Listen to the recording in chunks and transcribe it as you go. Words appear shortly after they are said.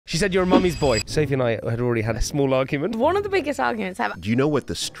She said you're a mummy's boy. Sophie and I had already had a small argument. One of the biggest arguments ever. Do you know what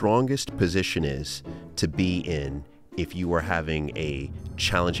the strongest position is to be in if you were having a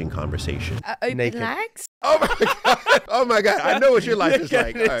challenging conversation? Open Naked. legs? Oh my God. Oh my God. I know what your life is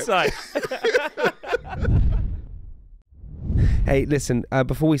like. It's All right. Hey, listen,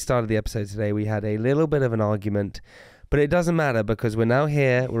 before we started the episode today, we had a little bit of an argument, but it doesn't matter because we're now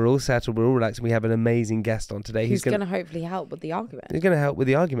here, we're all settled, we're all relaxed, and we have an amazing guest on today. Who's going to hopefully help with the argument. He's going to help with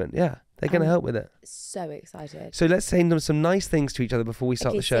the argument, yeah. They're going to help with it. So excited. So let's say some nice things to each other before we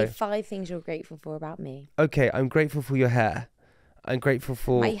start the show. Say 5 things you're grateful for about me. Okay, I'm grateful for your hair. I'm grateful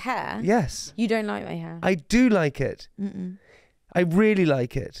for... My hair? Yes. You don't like my hair? I do like it. Mm-mm. I really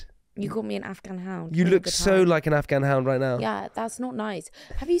like it. You call me an Afghan hound. You look so like an Afghan hound right now. Yeah, that's not nice.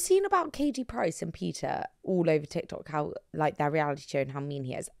 Have you seen about KG Price and Peter all over TikTok, how like their reality show and how mean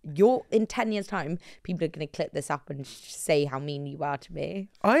he is? You're in 10 years time, people are going to clip this up and say how mean you are to me.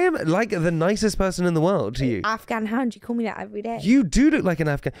 I am like the nicest person in the world to you. Afghan hound, you call me that every day. You do look like an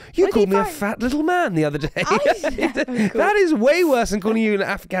Afghan. You called me a fat little man the other day. That is way worse than calling you an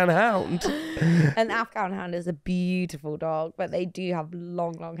Afghan hound. An Afghan hound is a beautiful dog, but they do have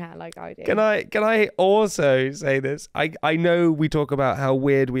long hair like I do. Can I also say this? I know we talk about how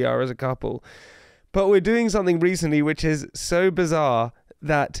weird we are as a couple, but we're doing something recently which is so bizarre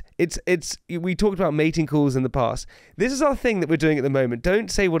that we talked about mating calls in the past. This is our thing that we're doing at the moment. Don't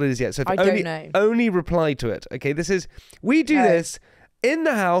say what it is yet. So I don't know. Only reply to it. Okay, we do this in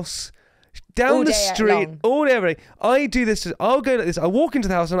the house, down all the street, all day, every day. I do this. I'll go like this. I walk into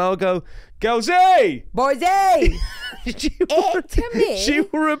the house and I'll go, "Girlsy, boysy." To me, she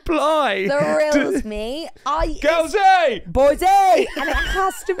will reply. Thrills me. Girlsy, boysy, and it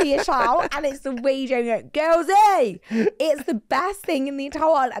has to be a shout, and it's the way you go, girlsy. It's the best thing in the entire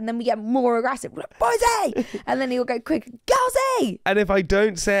world, and then we get more aggressive, like, boysy, and then he'll go quick, girlsy. And if I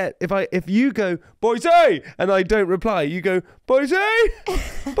don't say it, if you go boysy and I don't reply, you go boysy,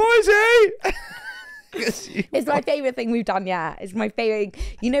 boysy. It's my favourite thing we've done yet. It's my favourite.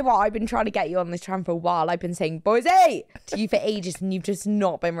 You know what? I've been trying to get you on this tram for a while. I've been saying boysy to you for ages and you've just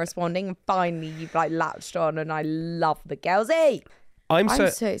not been responding. And finally you've like latched on and I love the girlsy. I'm so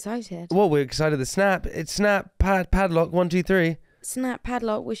excited. Well, we're excited. The snap. It's snap, padlock, 1, 2, 3. Snap,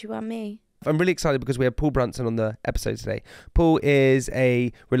 padlock, wish you were me. I'm really excited because we have Paul Brunson on the episode today. Paul is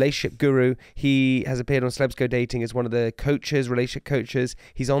a relationship guru. He has appeared on Celebs Go Dating as one of the coaches, relationship coaches.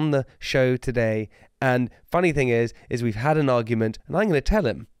 He's on the show today. And funny thing is we've had an argument, and I'm going to tell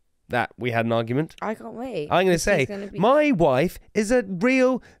him that we had an argument. I can't wait. I'm going to say, my wife is a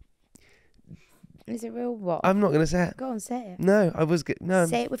real... Is it real what? I'm not going to say it. Go on, say it. No, I was... No.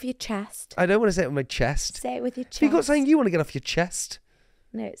 Say it with your chest. I don't want to say it with my chest. Say it with your chest. Have you got something you want to get off your chest?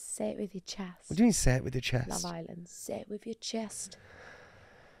 No, say it with your chest. What do you mean say it with your chest? Love Island, say it with your chest.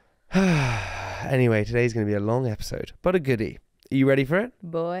 Anyway, today's going to be a long episode, but a goodie. Are you ready for it?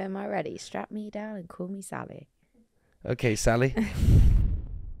 Boy, am I ready. Strap me down and call me Sally. Okay, Sally.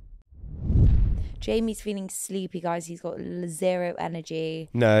 Jamie's feeling sleepy, guys. He's got 0 energy.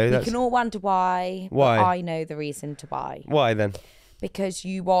 No, We can all wonder why. Why? But I know the reason to why. Why then? Because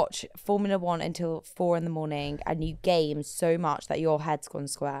you watch Formula 1 until 4 in the morning and you game so much that your head's gone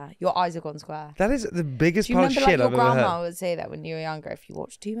square. Your eyes have gone square. That is the biggest Do you part of remember, shit like, I've your ever grandma heard. would say that when you were younger? If you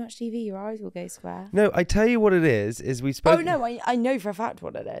watch too much TV, your eyes will go square. No, I tell you what it is we spoke... Oh, no, I know for a fact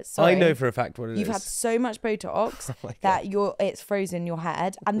what it is. I Sorry. know for a fact what it is. You've had so much Botox that it's frozen your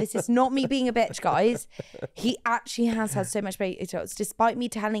head. And this is not me being a bitch, guys. He actually has had so much Botox, despite me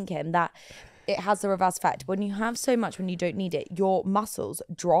telling him that it has the reverse effect. When you have so much when you don't need it, your muscles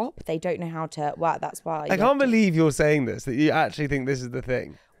drop. They don't know how to work. That's why. I can't believe you're saying this, that you actually think this is the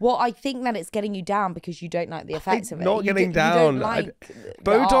thing. Well, I think that it's getting you down because you don't like the effects of it. Not getting down. You don't like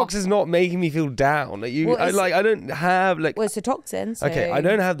Botox is not making me feel down. I don't have like... Well, it's a toxin. So okay, I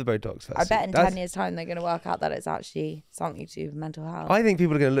don't have the Botox first. I bet in 10 years' time they're going to work out that it's actually something to do with mental health. I think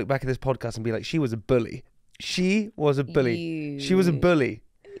people are going to look back at this podcast and be like, she was a bully. She was a bully. She was a bully.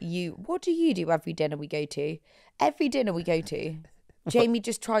 What do you do every dinner we go to? Every dinner we go to, Jamie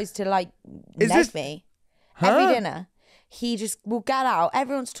just tries to neg me. Huh? Every dinner. He just will get out.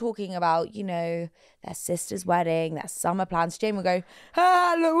 Everyone's talking about, their sister's wedding, their summer plans. Jamie will go,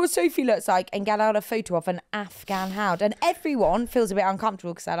 look what Sophie looks like, and get out a photo of an Afghan hound. And everyone feels a bit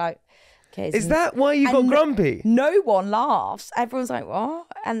uncomfortable because they're like, okay. Is that why you got grumpy? No one laughs. Everyone's like, what?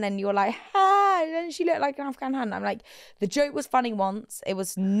 And then you're like, and she looked like an Afghan hound. I'm like, the joke was funny once. It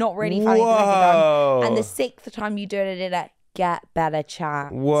was not really funny the second time. And the 6th time you do it, I did it. Get better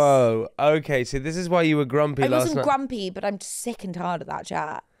chat. Whoa. Okay, so this is why you were grumpy last night. I wasn't grumpy, but I'm just sick and tired of that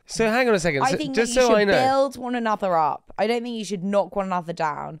chat. So hang on a second. I So, think just that you so I should know, build one another up. I don't think you should knock one another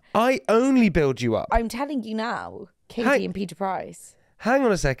down. I only build you up. I'm telling you now, Katie Hey. and Peter Price. Hang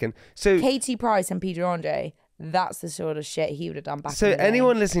on a second. So Katie Price and Peter Andre, that's the sort of shit he would have done back So in the day.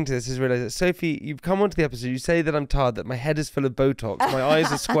 anyone listening to this has realised that, Sophie, you've come onto the episode, you say that I'm tired, that my head is full of Botox, my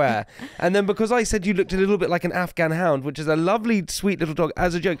eyes are square. And then because I said you looked a little bit like an Afghan hound, which is a lovely, sweet little dog,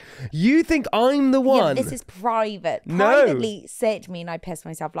 as a joke, you think I'm the Yeah, one. but this is private. No. Privately say it to me and I piss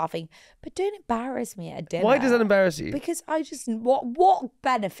myself laughing. But don't embarrass me at a dinner. Why does that embarrass you? Because I just, what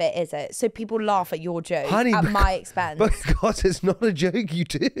benefit is it? So people laugh at your joke Honey, at my expense. Because it's not a joke, you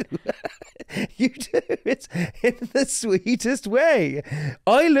do. You do. It's in the sweetest way.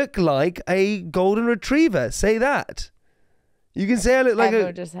 I look like a golden retriever. Say that. You can say I look like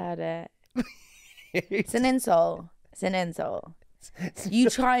Everyone just heard it. It's an insult. It's an insult. You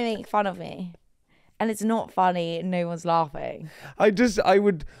try and make fun of me. And it's not funny. No one's laughing. I just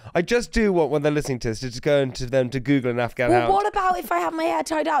do want when they're listening to this to just go into them to Google an Afghan Well, hound. what about if I have my hair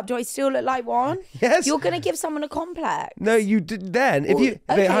tied up? Do I still look like one? Yes. You're going to give someone a complex. No, you did then. If Well, you,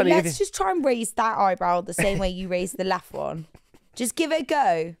 okay, honey, let's just try and raise that eyebrow the same way you raised the left one. Just give it a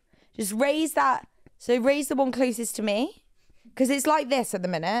go. Just raise that. So raise the one closest to me. Because it's like this at the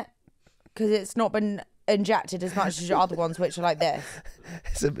minute. Because it's not been injected as much as your other ones, which are like this.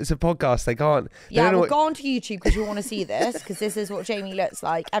 it's a podcast. They can't. They Yeah, don't know we'll what- go on to YouTube because you want to see this. Because this is what Jamie looks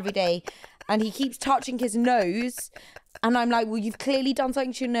like every day. And he keeps touching his nose. And I'm like, well, you've clearly done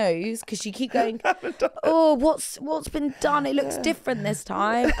something to your nose. Because you keep going, oh, what's been done? It looks different this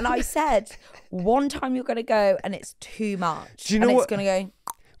time. And I said, one time you're going to go and it's too much. Do you know and what- it's going to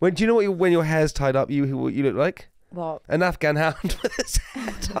go, Do you know when your hair's tied up, what you look like? what? An Afghan hound with his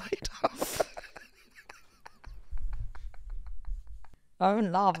hair tied up. I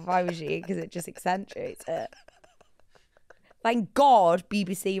wouldn't laugh if I was you because it just accentuates it. Thank God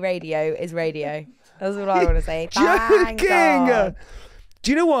BBC Radio is radio. That's all I want to say. Thank Joking. God.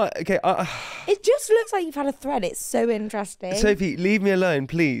 Do you know what? Okay, It just looks like you've had a thread. It's so interesting. Sophie, leave me alone,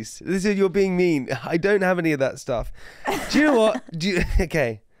 please. You're being mean. I don't have any of that stuff. Do you know what?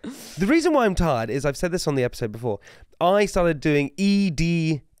 Okay. The reason why I'm tired is, I've said this on the episode before, I started doing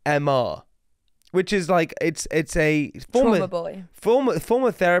EDMR, which is like, it's a Trauma boy. form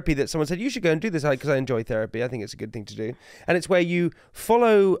of therapy that someone said, you should go and do this because I enjoy therapy. I think it's a good thing to do. And it's where you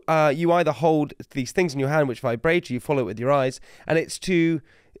follow, you either hold these things in your hand which vibrate, or you follow it with your eyes. And it's to,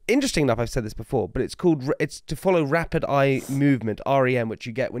 interesting enough, I've said this before, but it's to follow rapid eye movement, REM, which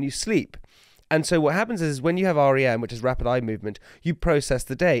you get when you sleep. And so what happens is when you have REM, which is rapid eye movement, you process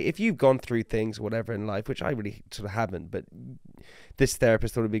the day. If you've gone through things or whatever in life, which I really sort of haven't, but this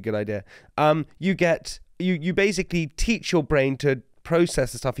therapist thought it'd be a good idea. You basically teach your brain to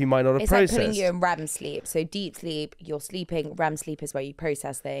process the stuff you might not have It's like processed. putting you in REM sleep. So deep sleep, you're sleeping. REM sleep is where you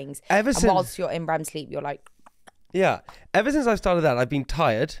process things. Ever And since- whilst you're in REM sleep, you're like, Yeah. Ever since I started that, I've been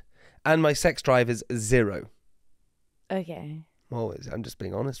tired, and my sex drive is 0. okay. Always. I'm just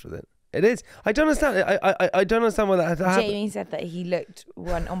being honest with it. It is. I don't understand. I don't understand why that had to happen. Jamie said that he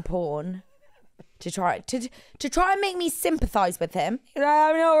went on porn to try and make me sympathise with him. You know,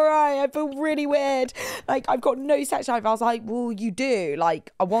 I'm not alright. I feel really weird. Like, I've got no sex drive. I was like, well, you do.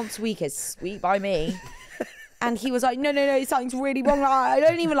 Like, a once a week is sweet by me. And he was like, no, something's really wrong. I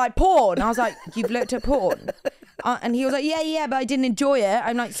don't even like porn. I was like, you've looked at porn? And he was like, yeah, but I didn't enjoy it.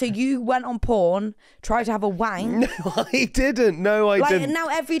 I'm like, so you went on porn, tried to have a wank? No, I didn't. No, I Like, didn't. and now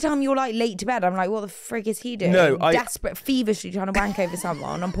every time you're like late to bed, I'm like, what the frig is he doing? No, Desperate, feverishly trying to wank over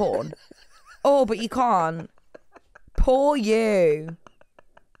someone on porn. Oh, but you can't. Poor you.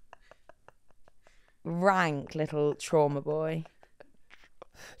 Rank little trauma boy.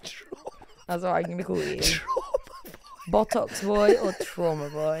 That's what I'm going to call you. Botox boy or trauma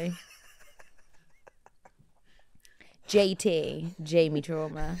boy? JT, Jamie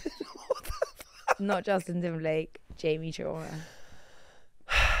Trauma. Not Justin Timberlake, Jamie Trauma.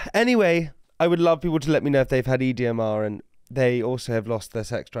 Anyway, I would love people to let me know if they've had EDMR and they also have lost their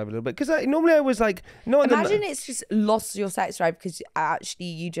sex drive a little bit. Because normally I was like, no. Imagine it's just lost your sex drive because actually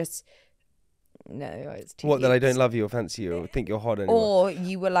you just, no, it's too What, that I deep. don't love you or fancy you or think you're hot anymore? Or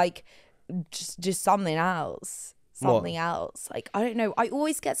you were like, just something else. Something else. Like, I don't know. I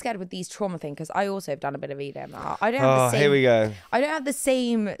always get scared with these trauma things because I also have done a bit of EDMR. I don't have the same, here we go. I don't have the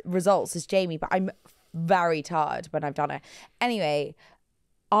same results as Jamie, but I'm very tired when I've done it. Anyway,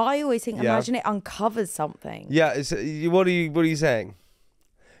 I always think, Yeah. imagine it uncovers something. Yeah, what are you saying?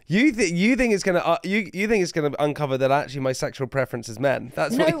 You think it's gonna you think it's gonna uncover that actually my sexual preference is men.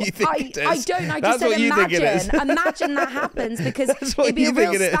 That's what you think it is. I don't. I That's just said what you think it is. imagine that happens because what it'd be you a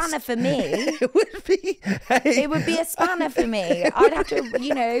think real it is. spanner for me. It would be. Hey. It would be a spanner for me. I'd have to,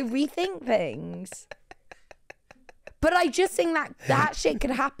 rethink things. But I just think that shit could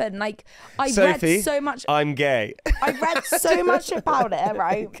happen. Like, Sophie, read so much. I'm gay. I read so much about it,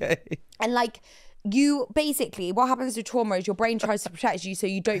 right? Okay. And like, you basically, what happens with trauma is your brain tries to protect you, so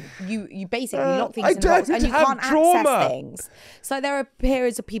you don't, you basically lock things in the box and you can't access things. So there are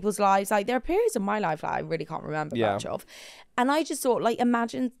periods of people's lives, like there are periods of my life that I really can't remember much of. And I just thought, like,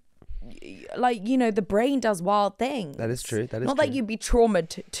 imagine, like, the brain does wild things. That is true. That is not true. that you'd be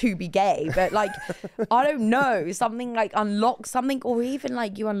traumatized to be gay, but like, I don't know, something like unlock something, or even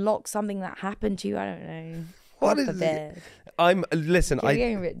like you unlock something that happened to you. I don't know. What is it? Listen. You're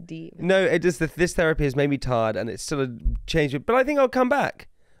getting a bit deep. No, it just this therapy has made me tired, and it's still a change. But I think I'll come back.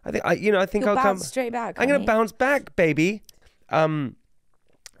 I think I'll come straight back. I'm gonna bounce back, baby. The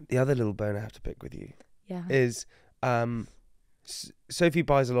other little bone I have to pick with you is Sophie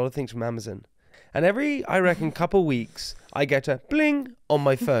buys a lot of things from Amazon, and every, I reckon, couple weeks I get a bling on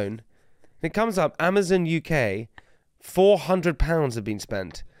my phone. It comes up Amazon UK, £400 have been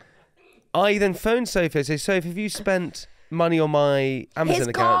spent. I then phone Sophie and say, Sophie, have you spent money on my Amazon account?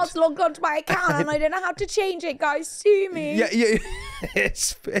 His card's logged onto my account and I don't know how to change it, guys. Sue me. Yeah,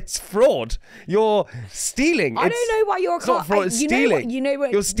 it's fraud. You're stealing. I don't know why your card. Not fraud, it's stealing.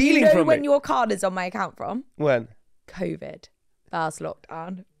 You're stealing from when me. your card is on my account from? When? COVID. First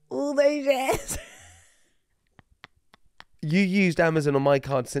lockdown. All those years. You used Amazon on my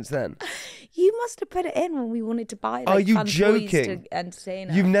card since then? You must have put it in when we wanted to buy, like, Are you fun toys joking? to entertain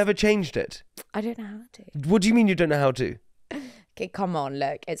us. You've never changed it? I don't know how to. What do you mean you don't know how to? Okay, come on,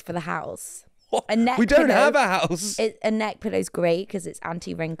 look. It's for the house. What? A neck We don't pillow, have a house. A neck pillow's great because it's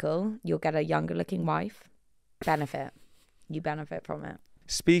anti-wrinkle. You'll get a younger looking wife. Benefit. You benefit from it.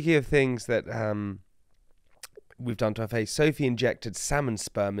 Speaking of things that we've done to our face, Sophie injected salmon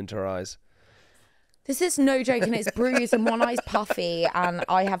sperm into her eyes. This is no joke, and it's bruised and one eye's puffy, and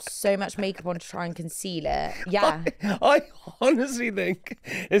I have so much makeup on to try and conceal it. Yeah. I honestly think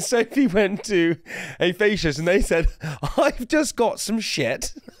if Sophie went to a facialist and they said, I've just got some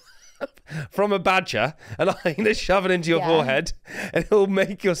shit from a badger and I'm going to shove it into your forehead and it'll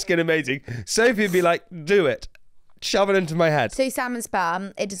make your skin amazing, Sophie would be like, do it. Shove it into my head. So salmon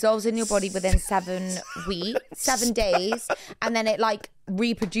sperm, it dissolves in your body within 7 days, and then it like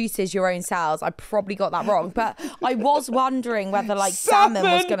reproduces your own cells. I probably got that wrong, but I was wondering whether like salmon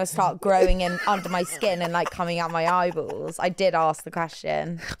was going to start growing in under my skin and like coming out my eyeballs. I did ask the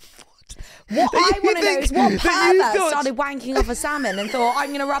question. What I want to know is what pervert started wanking off a salmon and thought, I'm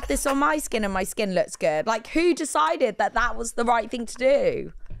going to rub this on my skin and my skin looks good. Like, who decided that that was the right thing to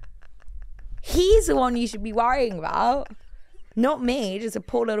do? He's the one you should be worrying about, not me. Just a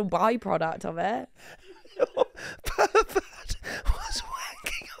poor little byproduct of it. Pervert was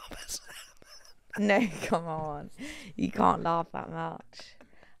wanking off a salmon. No, come on. You can't laugh that much.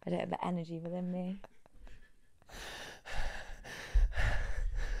 I don't have the energy within me.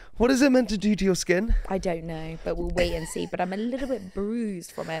 What is it meant to do to your skin? I don't know, but we'll wait and see. But I'm a little bit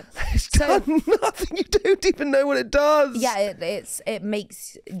bruised from it. It's done nothing. You don't even know what it does. Yeah, it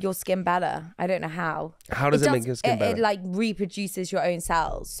makes your skin better. I don't know how. How does it make your skin better? It like reproduces your own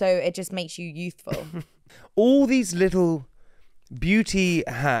cells, so it just makes you youthful. All these little beauty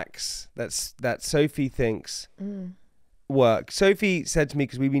hacks that Sophie thinks work. Sophie said to me,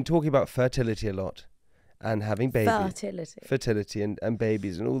 because we've been talking about fertility a lot and having babies. Fertility and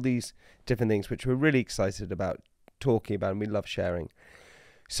babies and all these different things, which we're really excited about talking about and we love sharing.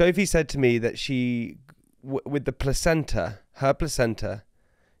 Sophie said to me that she, with the placenta, her placenta.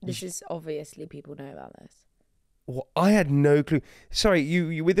 This is obviously people know about this. Well, I had no clue. Sorry,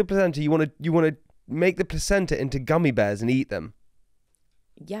 you with the placenta, you want to make the placenta into gummy bears and eat them.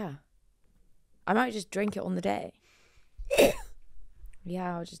 Yeah. I might just drink it on the day.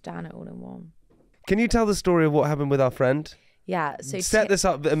 Yeah, I'll just down it all in one. Can you tell the story of what happened with our friend? Yeah. So set this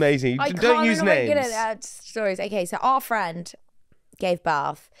up amazing. I Don't use names. I'm good at stories. Okay, so our friend gave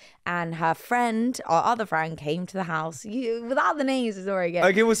birth and her friend, our other friend, came to the house. Without the names is already good.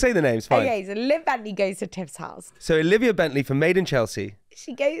 Okay, we'll say the names, fine. Okay, so Liv Bentley goes to Tiff's house. So Olivia Bentley from Made in Chelsea.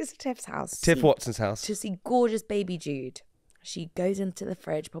 She goes to Tiff's house. Tiff Watson's house. To see gorgeous baby Jude. She goes into the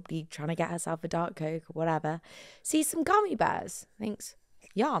fridge, probably trying to get herself a Dark Coke or whatever. Sees some gummy bears. Thinks,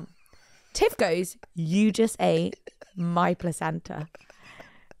 yum. Tiff goes, you just ate my placenta.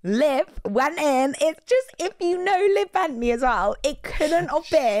 Liv went in. It's just, if you know Liv Bentley as well, it couldn't have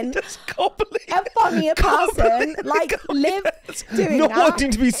been a funnier person like Liv doing not that. wanting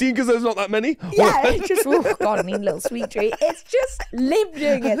to be seen because there's not that many. Yeah, it's just, oh God, I mean, little sweet treat. It's just Liv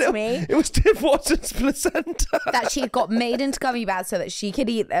doing it to me. It was Tiff Watson's placenta. That she got made into gummy bears so that she could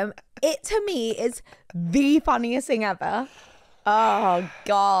eat them. It, to me, is the funniest thing ever. Oh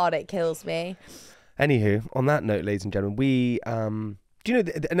God, it kills me. Anywho, on that note, ladies and gentlemen, we do you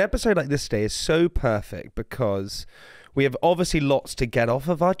know an episode like this today is so perfect because we have obviously lots to get off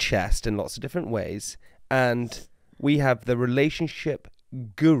of our chest in lots of different ways, and we have the relationship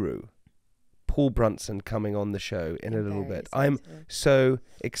guru Paul Brunson coming on the show in a little bit. I'm so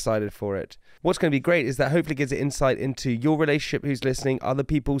excited for it. What's going to be great is that hopefully gives it insight into your relationship, who's listening, other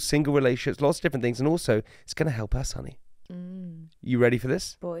people's single relationships, lots of different things, and also it's going to help us, honey. You ready for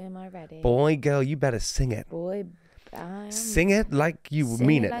this? Boy, am I ready. Boy, girl, you better sing it. Boy, sing it like you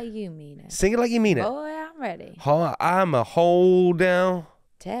mean it. Sing it like you mean it. Sing it like you mean it. Boy, I'm ready. I'm a hold down.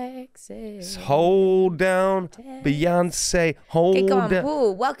 Texas. Hold down. Texas. Beyonce. Hold Okay, come on, down.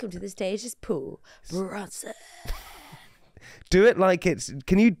 Paul. Welcome to the stage. It's Paul Brunson. Do it like it's...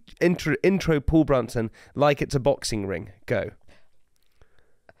 Can you intro Paul Brunson like it's a boxing ring? Go.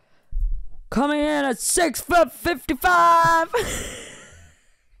 Coming in at 6'55",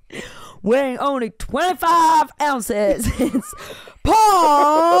 weighing only 25 ounces. It's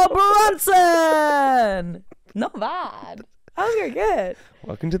Paul Brunson. Not bad. That was very good.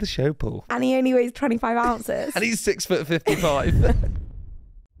 Welcome to the show, Paul. And he only weighs 25 ounces. And he's 6'55".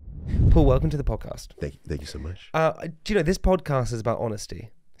 Paul, welcome to the podcast. Thank you so much. Do you know this podcast is about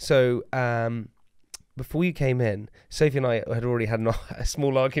honesty? So, before you came in, Sophie and I had already had a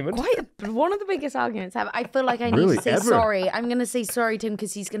small argument. One of the biggest arguments ever. I feel like I need to say sorry. I'm going to say sorry to him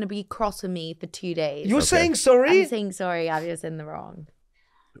because he's going to be cross with me for 2 days. You're saying sorry? I'm saying sorry. I was in the wrong.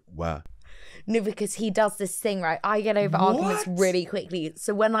 Wow. No, because he does this thing, right? I get over arguments really quickly.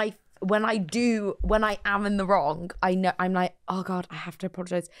 So when I am in the wrong, I know I'm like, oh God, I have to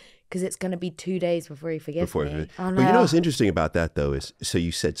apologize because it's going to be 2 days before he forgives me. But you know what's interesting about that though is, so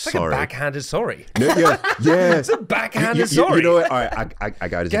you said it's like sorry. a backhanded sorry. No, yeah. It's a backhanded sorry. You know what? All right, I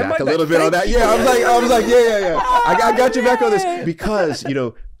got his back a little bit on that. Yeah, I was like, yeah. I got your back on this because, you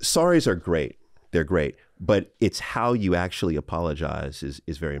know, sorries are great. They're great. But it's how you actually apologize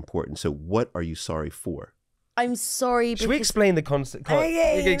is very important. So what are you sorry for? I'm sorry. Should we explain the concept? You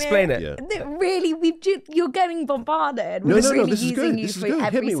can explain it. Yeah. Really, you're getting bombarded. No, We're really this is good. using This is you good. for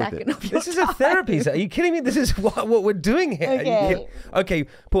Hit every me with second it. of your This is a time. therapy. Are you what this is what we're doing here? Okay,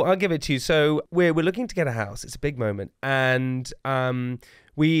 Paul, I'll give it to you. So we're looking to get a house. It's a big moment, and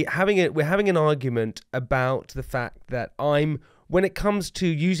we're having an argument about the fact that when it comes to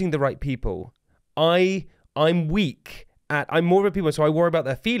using the right people, I'm weak. I'm more of a people, so I worry about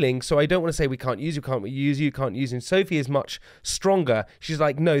their feelings. So I don't want to say we can't use you, can't use you, can't use you. And Sophie is much stronger. She's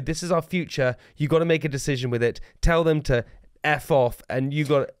like, no, this is our future. You got to make a decision with it. Tell them to F off, and you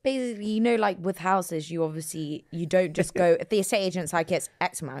got basically, you know, like with houses, you don't just go. If the estate agent's like it's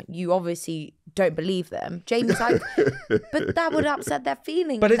X amount, you obviously don't believe them. Jamie's like, but that would upset their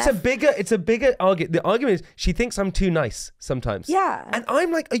feelings. But it's a bigger argument. The argument is she thinks I'm too nice sometimes. Yeah. And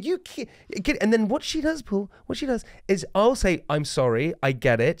I'm like, are you kidding? And then what she does, Paul, is I'll say, I'm sorry, I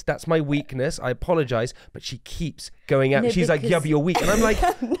get it. That's my weakness. I apologize. But she keeps going out. No, She's like, yeah, but you're weak. And I'm like,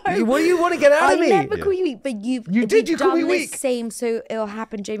 no, what do you want to get out of me? I never call you weak, but you did. You call me weak. Same, so it'll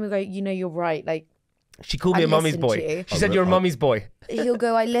happen. Jamie will go, you know, you're right. Like, she called me a mummy's boy. She said, you're a mummy's boy. He'll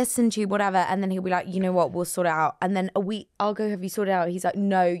go, I listened to you, whatever. And then he'll be like, you know what, we'll sort it out. And then a week, I'll go, have you sorted it out? He's like,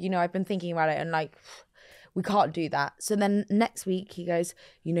 no, you know, I've been thinking about it. And like, we can't do that. So then next week he goes,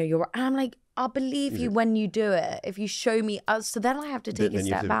 you know, you're right. And I'm like, I'll believe you when you do it. If you show me. So then I have to take a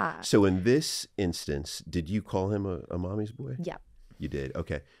step back. So in this instance, did you call him a mommy's boy? Yeah. You did?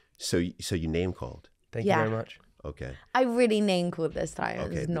 Okay. So you name called? Thank you very much. Okay. I really name called this time.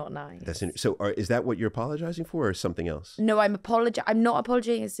 Okay. It's not nice. Is that what you're apologizing for or something else? No, I'm not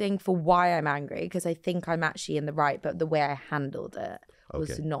apologizing for why I'm angry because I think I'm actually in the right, but the way I handled it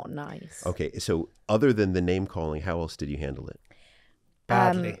was not nice. Okay. So other than the name calling, how else did you handle it?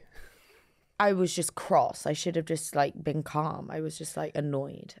 Badly. I was just cross. I should have just like been calm. I was just like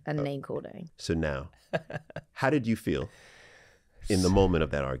annoyed and name calling. So now, how did you feel in the moment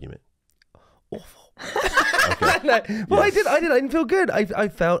of that argument? Awful. Okay. Well, yeah. I didn't feel good. I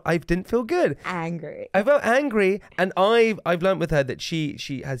didn't feel good. Angry. I felt angry, and I've learned with her that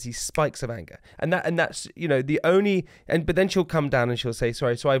she has these spikes of anger, and that's you know the only but then she'll come down and she'll say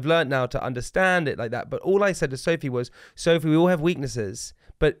sorry. So I've learned now to understand it like that. But all I said to Sophie was, Sophie, we all have weaknesses,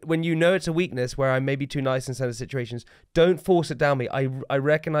 But when you know it's a weakness where I may be too nice in certain situations, don't force it down me. I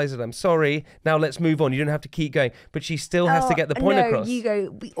recognize it. I'm sorry. Now let's move on. You don't have to keep going. But she still has to get the point across. You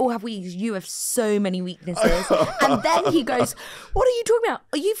go, we all have weaknesses. You have so many weaknesses. And then he goes, what are you talking about?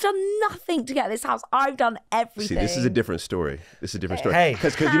 You've done nothing to get this house. I've done everything. See, this is a different story. This is a different story. Hey.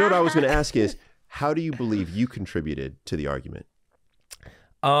 Because you know what I was going to ask is, how do you believe you contributed to the argument?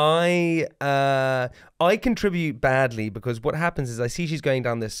 I contribute badly because what happens is I see she's going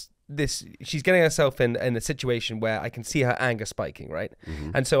down this she's getting herself in a situation where I can see her anger spiking, right?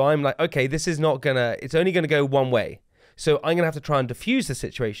 And so I'm like, okay, this is not it's only gonna go one way. So I'm gonna have to try and diffuse the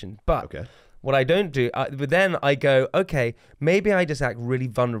situation. But what I don't do, but then I go, okay, maybe I just act really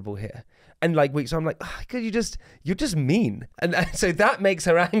vulnerable here. And so I'm like, you're just mean. And so that makes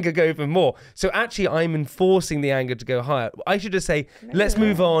her anger go even more. So actually I'm enforcing the anger to go higher. I should just say, let's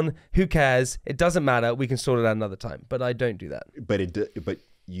move on. Who cares? It doesn't matter. We can sort it out another time. But I don't do that. But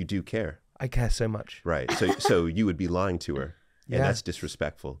you do care. I care so much. Right. So you would be lying to her. And that's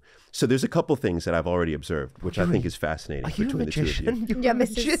disrespectful. So there's a couple things that I've already observed, which I think is fascinating between the two of you. Yeah,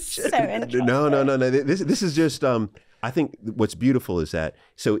 this is so interesting. No. This is just, I think what's beautiful is that,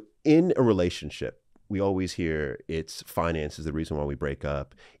 so in a relationship, we always hear it's finance is the reason why we break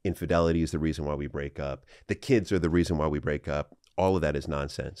up. Infidelity is the reason why we break up. The kids are the reason why we break up. All of that is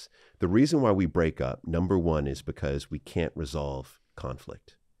nonsense. The reason why we break up, number one, is because we can't resolve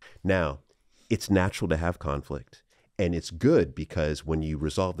conflict. Now, it's natural to have conflict. And it's good because when you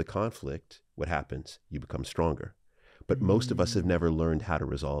resolve the conflict, what happens? You become stronger. But most of us have never learned how to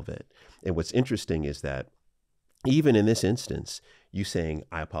resolve it. And what's interesting is that even in this instance, you saying,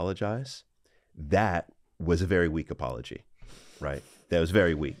 I apologize, that was a very weak apology, right? That was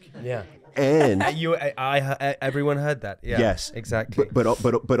very weak. Yeah. And everyone heard that. Yeah. Yes. Exactly.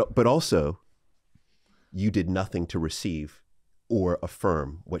 But also, you did nothing to receive or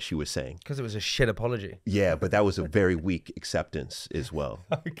affirm what she was saying. Because it was a shit apology. Yeah, but that was a very weak acceptance as well.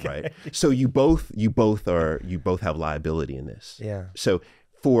 Right? So you both have liability in this. Yeah. So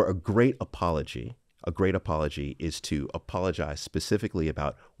for a great apology is to apologize specifically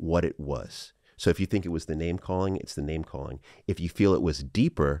about what it was. So if you think it was the name calling, it's the name calling. If you feel it was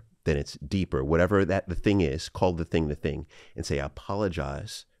deeper, then it's deeper. Whatever that the thing is, call the thing, and say, I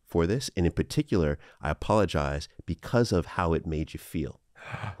apologize for this. And in particular, I apologize because of how it made you feel,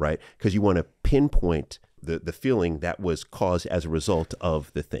 right? Because you want to pinpoint the feeling that was caused as a result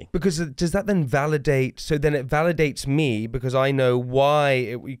of the thing. Because does that then validate, so then it validates me because I know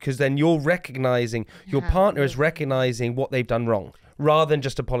why, because then you're recognizing, your partner is recognizing what they've done wrong rather than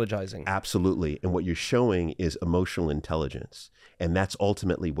just apologizing. Absolutely. And what you're showing is emotional intelligence. And that's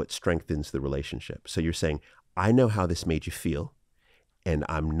ultimately what strengthens the relationship. So you're saying, I know how this made you feel, and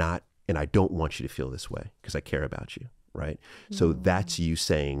I don't want you to feel this way because I care about you. Right. So that's you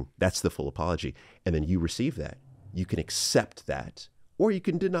saying, that's the full apology. And then you receive that. You can accept that or you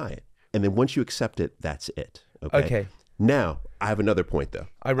can deny it. And then once you accept it, that's it. Okay. Now, I have another point though.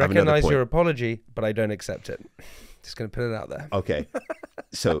 I recognize your apology, but I don't accept it. Just going to put it out there. Okay.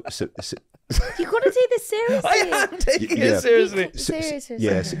 So you got to take this seriously. I am taking it seriously.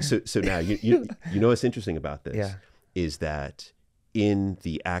 So now, you know what's interesting about this is that in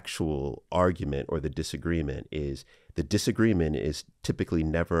the actual argument or the disagreement is typically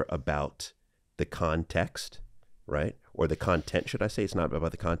never about the context, right? Or the content, should I say? It's not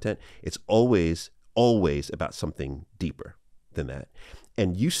about the content. It's always about something deeper than that.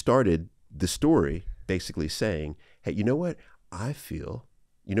 And you started the story basically saying, hey, you know what I feel?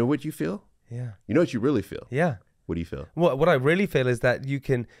 You know what you feel? Yeah. You know what you really feel? Yeah. What do you feel? What I really feel is that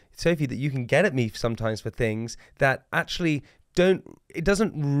Sophie, that you can get at me sometimes for things that actually it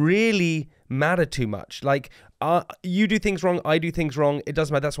doesn't really matter too much. Like you do things wrong, I do things wrong. It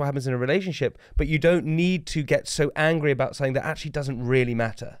doesn't matter. That's what happens in a relationship. But you don't need to get so angry about something that actually doesn't really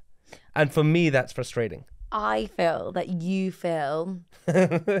matter. And for me, that's frustrating. I feel that you feel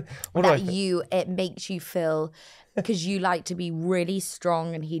it makes you feel, because you like to be really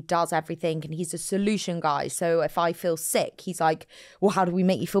strong and he does everything and he's a solution guy. So if I feel sick, he's like, well, how do we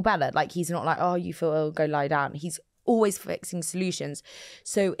make you feel better? Like, he's not like, oh, you feel ill, go lie down. He's always fixing solutions.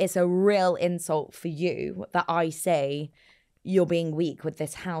 So it's a real insult for you that I say you're being weak with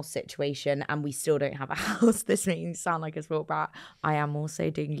this house situation and we still don't have a house. This makes me sound like a spoiled brat. I am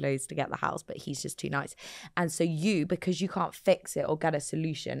also doing loads to get the house, but he's just too nice. And so because you can't fix it or get a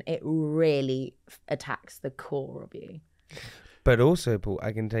solution, it really attacks the core of you. But also, Paul,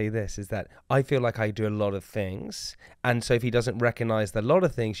 I can tell you this, is that I feel like I do a lot of things. And so if he doesn't recognize the lot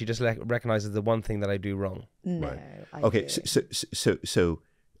of things, he just recognizes the one thing that I do wrong. No. Right. Okay. So,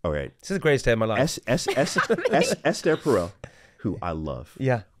 all right. This is the greatest day of my life. Esther Perel, who I love.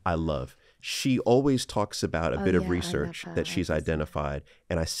 Yeah. I love. She always talks about a bit of research that she's identified,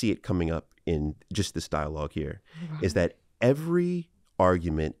 and I see it coming up in just this dialogue here, is that every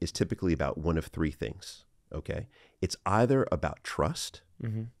argument is typically about one of three things, okay? It's either about trust,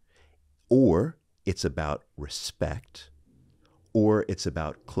 or it's about respect, or it's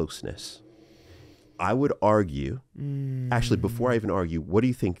about closeness. I would argue, actually, before I even argue, what do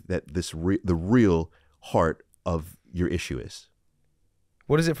you think that the real heart of your issue is?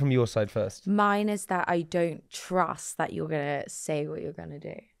 What is it from your side first? Mine is that I don't trust that you're going to say what you're going to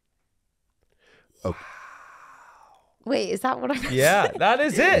do. Okay. Wait, is that what I'm Yeah, that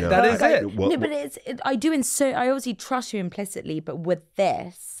is it. No, that is it. No, but I obviously trust you implicitly, but with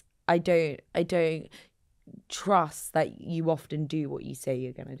this, I don't trust that you often do what you say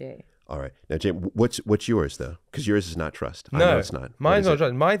you're going to do. All right. Now, Jim, what's yours though? Because yours is not trust. I know it's not. Mine's not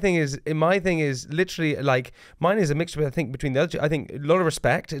trust. My thing is literally like, mine is a mixture, I think, between the other two. I think a lot of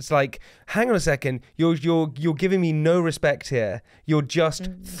respect. It's like, hang on a second, you're giving me no respect here. You're just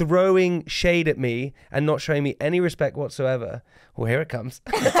throwing shade at me and not showing me any respect whatsoever. Well, here it comes.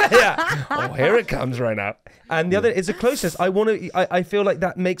 Yeah. Oh, here it comes right now. And the other is the closeness. I feel like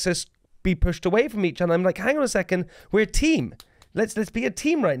that makes us be pushed away from each other. I'm like, hang on a second, we're a team. Let's be a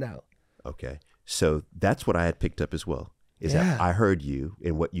team right now. Okay. So that's what I had picked up as well, is that I heard you,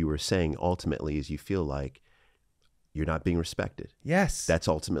 and what you were saying ultimately is you feel like you're not being respected. Yes. That's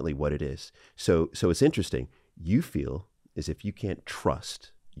ultimately what it is. So it's interesting. You feel as if you can't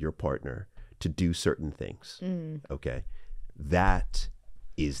trust your partner to do certain things. Okay. That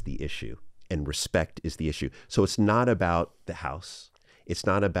is the issue, and respect is the issue. So it's not about the house. It's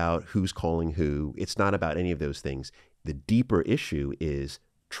not about who's calling who. It's not about any of those things. The deeper issue is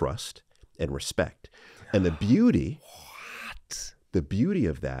trust and respect. And the beauty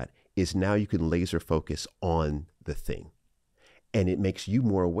of that is now you can laser focus on the thing, and it makes you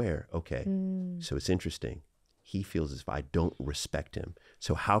more aware. Okay. So it's interesting. He feels as if I don't respect him.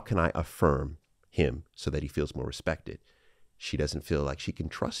 So how can I affirm him so that he feels more respected? She doesn't feel like she can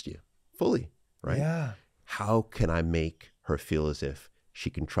trust you fully, right? Yeah. How can I make her feel as if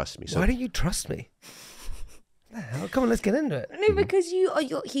she can trust me? So why don't you trust me? Come on, let's get into it. No, because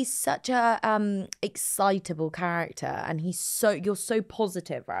he's such a excitable character, and you're so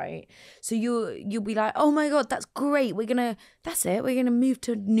positive, right? So you'll be like, oh my God, that's great. We're gonna move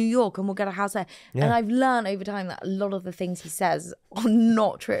to New York and we'll get a house there. Yeah. And I've learned over time that a lot of the things he says are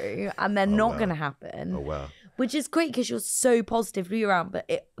not true, and they're not gonna happen. Oh wow. Which is great because you're so positive to be around,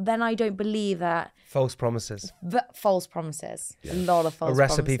 but then I don't believe that. False promises. False promises. A lot of false A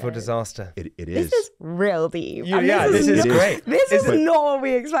recipe for disaster. It is. This is real deep. This is great. This is not what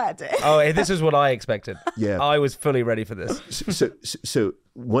we expected. Oh, this is what I expected. Yeah. I was fully ready for this. So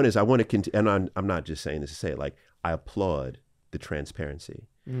one is, I want to continue, and I'm not just saying this to say it, like, I applaud the transparency,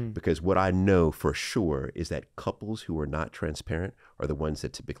 because what I know for sure is that couples who are not transparent are the ones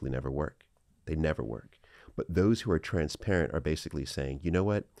that typically never work. They never work. But those who are transparent are basically saying, you know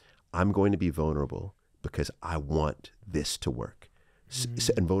what? I'm going to be vulnerable because I want this to work.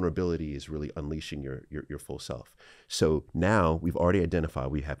 And vulnerability is really unleashing your full self. So now we've already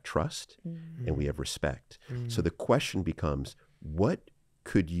identified, we have trust and we have respect. So the question becomes, what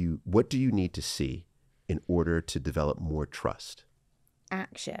do you need to see in order to develop more trust?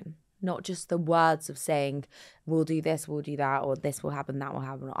 Action, not just the words of saying, we'll do this, we'll do that, or this will happen, that will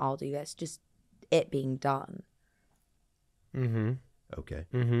happen, or I'll do this. Just it being done. Okay.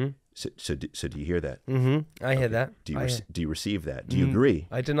 So do you hear that? I hear that. Do you receive that? Do you agree?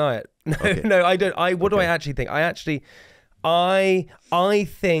 I deny it. No, Okay. no, I don't. What do I actually think? I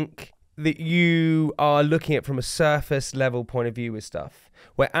think that you are looking at from a surface level point of view with stuff,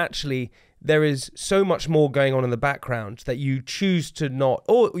 where actually there is so much more going on in the background that you choose to not,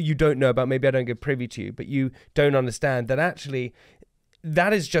 or you don't know about. Maybe I don't get privy to you, but you don't understand that actually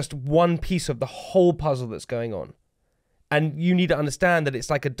that is just one piece of the whole puzzle that's going on. And you need to understand that it's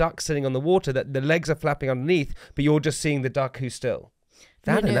like a duck sitting on the water, that the legs are flapping underneath, but you're just seeing the duck who's still.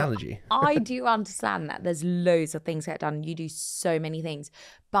 That analogy. I do understand that there's loads of things get done. You do so many things.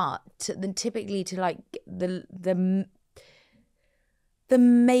 But typically to like the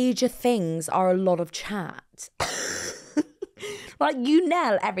major things are a lot of chat. Like you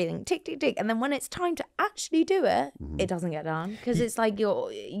nail everything, tick, tick, tick. And then when it's time to actually do it, it doesn't get done. Because it's like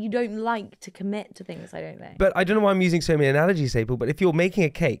you don't like to commit to things, I don't think. But I don't know why I'm using so many analogies, April, but if you're making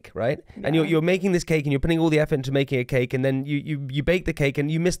a cake, right? Yeah. And you're making this cake and you're putting all the effort into making a cake, and then you bake the cake and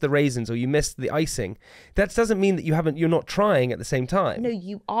you miss the raisins or you miss the icing. That doesn't mean that you're not trying at the same time. No,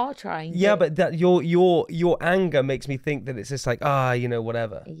 you are trying. Yeah, but that your anger makes me think that it's just like,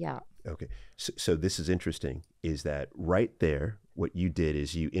 whatever. Yeah. Okay. So this is interesting, is that right there, what you did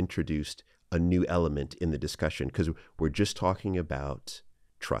is you introduced a new element in the discussion, because we're just talking about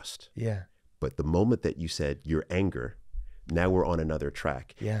trust. Yeah. But the moment that you said your anger, now we're on another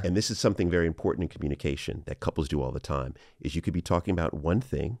track. Yeah. And this is something very important in communication that couples do all the time, is you could be talking about one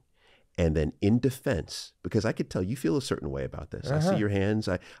thing, and then in defense, because I could tell you feel a certain way about this. I see your hands.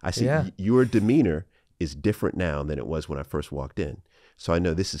 I see your demeanor is different now than it was when I first walked in. So I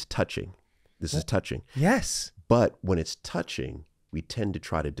know this is touching. This is touching. Yes. But when it's touching, we tend to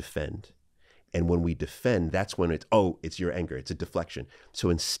try to defend. And when we defend, that's when it's your anger. It's a deflection. So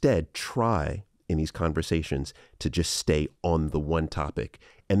instead, try in these conversations to just stay on the one topic,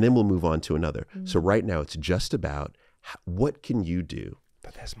 and then we'll move on to another. So right now, it's just about what can you do?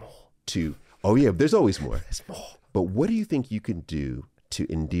 But there's more. There's always more. There's more. But what do you think you can do to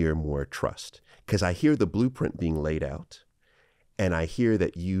endear more trust? Because I hear the blueprint being laid out, and I hear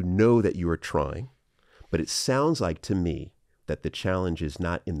that you know that you are trying, but it sounds like to me that the challenge is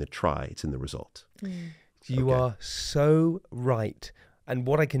not in the try, it's in the result. You are so right. And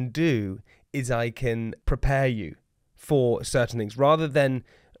what I can do is I can prepare you for certain things, rather than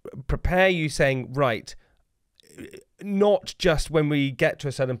prepare you saying, right, not just when we get to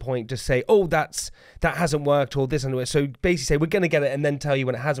a certain point just say, oh, that hasn't worked, or this hasn't worked. So basically say, we're going to get it, and then tell you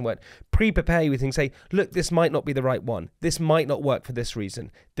when it hasn't worked. Prepare you with things. Say, look, this might not be the right one. This might not work for this reason.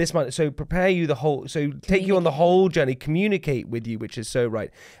 So prepare you take you on the whole journey, communicate with you, which is so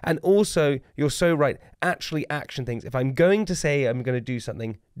right. And also, you're so right, actually action things. If I'm going to say I'm going to do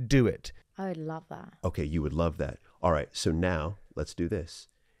something, do it. I would love that. Okay, you would love that. All right, so now let's do this.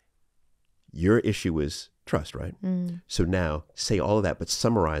 Your issue is trust, right? So now say all of that, but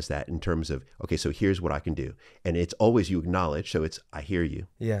summarize that in terms of, okay, so here's what I can do. And it's always you acknowledge, so it's, I hear you.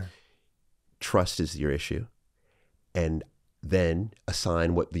 Yeah. Trust is your issue. And then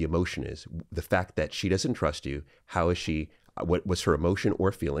assign what the emotion is. The fact that she doesn't trust you, how is she, what was her emotion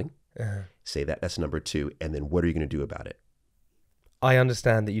or feeling? Say that's number 2. And then what are you going to do about it? I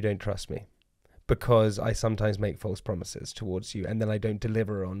understand that you don't trust me, because I sometimes make false promises towards you, and then I don't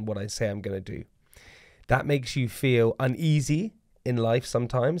deliver on what I say I'm going to do. That makes you feel uneasy in life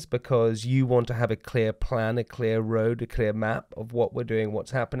sometimes, because you want to have a clear plan, a clear road, a clear map of what we're doing,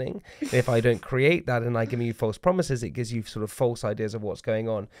 what's happening. And if I don't create that and I give you false promises, it gives you sort of false ideas of what's going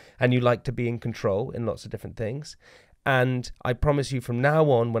on. And you like to be in control in lots of different things. And I promise you from now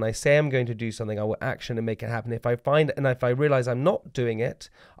on, when I say I'm going to do something, I will action and make it happen. If I realize I'm not doing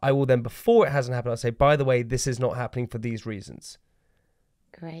it, I will then, before it hasn't happened, I'll say, by the way, this is not happening for these reasons.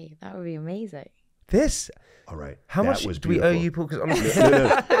 Great. That would be amazing. All right. How much do we owe you, Paul? Because honestly,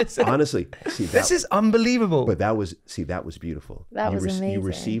 no. Honestly, see, this is unbelievable. But that was beautiful. That was amazing. You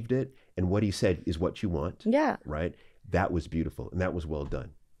received it, and what he said is what you want. Yeah. Right? That was beautiful, and that was well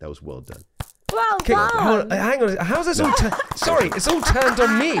done. Well done. Hang on. How's this all sorry, it's all turned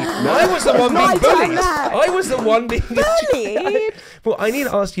on me. I was the one being bullied. I was the one being bullied. Well, I need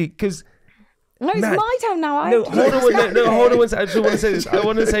to ask you, because no, it's my turn now. Hold on one second. I just want to say this. I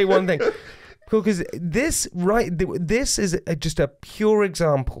want to say one thing. Cool, because this is just a pure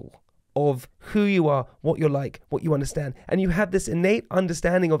example of who you are, what you're like, what you understand. And you have this innate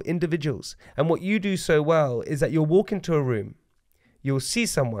understanding of individuals. And what you do so well is that you'll walk into a room, you'll see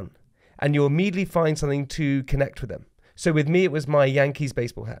someone, and you'll immediately find something to connect with them. So with me, it was my Yankees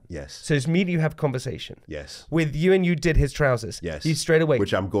baseball hat. Yes. So it's immediately you have conversation. Yes. With you, and you did his trousers. Yes. You straight away.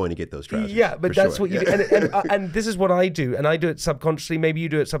 Which I'm going to get those trousers. Yeah, but that's what you do. And this is what I do. And I do it subconsciously. Maybe you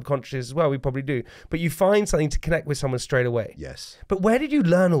do it subconsciously as well. We probably do. But you find something to connect with someone straight away. Yes. But where did you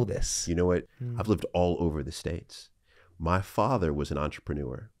learn all this? You know what? I've lived all over the States. My father was an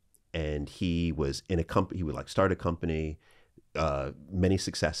entrepreneur, and he was in a company. He would start a company, many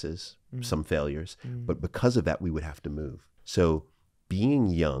successes, some failures. But because of that, we would have to move. So being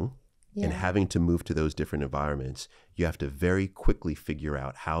young and having to move to those different environments, you have to very quickly figure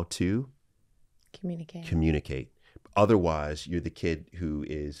out how to communicate. Otherwise, you're the kid who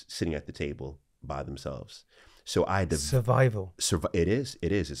is sitting at the table by themselves. So I had to survival. It is.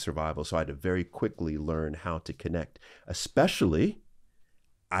 It's survival. So I had to very quickly learn how to connect. Especially,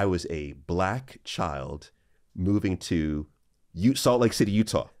 I was a Black child moving to Salt Lake City,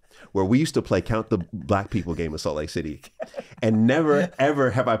 Utah, where we used to play Count the Black People game in Salt Lake City. And never, ever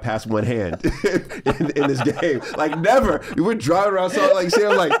have I passed one hand in this game. Never. We were driving around Salt Lake City.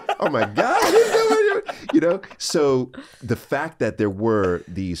 I'm like, oh my God. So the fact that there were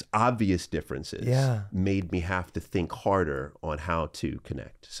these obvious differences made me have to think harder on how to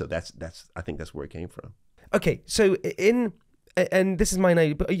connect. So I think that's where it came from. Okay. So and this is my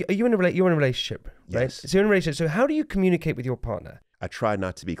name, but you're in a relationship, right? Yes. So you're in a relationship. So how do you communicate with your partner? I try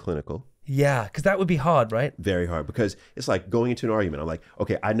not to be clinical. Yeah, because that would be hard, right? Very hard, because it's like going into an argument. I'm like,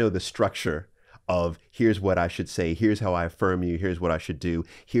 okay, I know the structure of here's what I should say, here's how I affirm you, here's what I should do,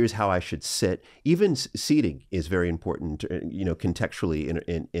 here's how I should sit. Even seating is very important, you know, contextually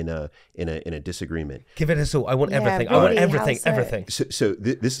in a disagreement. Give it a thought. I want everything. Really, I want everything. Everything. So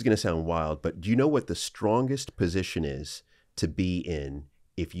this is going to sound wild, but do you know what the strongest position is to be in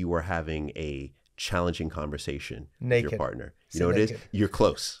if you are having a challenging conversation with your partner? You know what it is? You're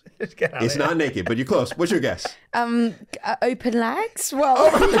close. It's not naked, but you're close. What's your guess? Open legs?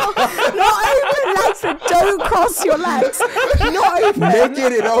 Well, not open legs, but don't cross your legs. Not open.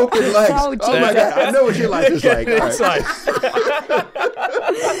 Naked and open legs. Oh, Oh my God. I know what your life is like. All right.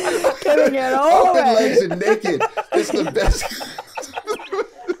 Getting it all Open right. legs and naked. It's the best.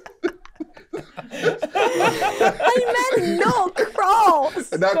 I meant not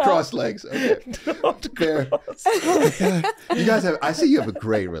cross. Not cross legs. Okay. Fair. You guys have, I see you have a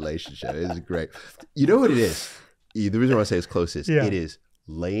great relationship. It is great. You know what it is? The reason why I say it's close is it is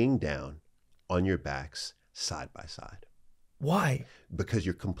laying down on your backs side by side. Why? Because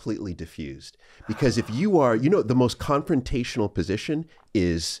you're completely diffused. Because if you are, you know, the most confrontational position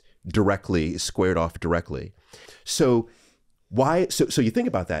is directly squared off directly. So why? So you think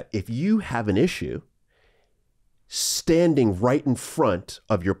about that. If you have an issue, standing right in front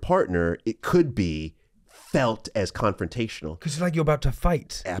of your partner, it could be felt as confrontational. Because it's like you're about to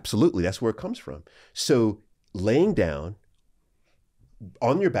fight. Absolutely. That's where it comes from. So laying down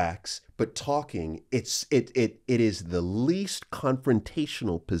on your backs, but talking, it is the least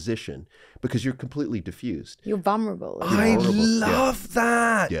confrontational position because you're completely diffused. You're vulnerable. I love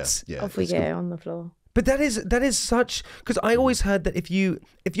that. Yeah. Off we go on the floor. But that is such, because I always heard that if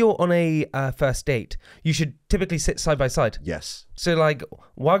you're on a first date, you should typically sit side by side. Yes. So like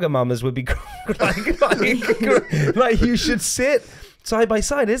Wagamamas would be like you should sit side by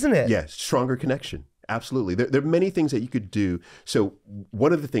side, isn't it? Yeah, stronger connection. Absolutely. There are many things that you could do. So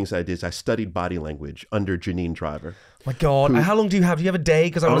one of the things I did is I studied body language under Janine Driver. My God, how long do you have? Do you have a day?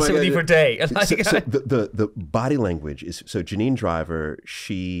 Because I want to sit with you for a day. So the body language is, so Janine Driver,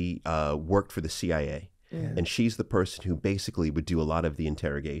 she worked for the CIA. And she's the person who basically would do a lot of the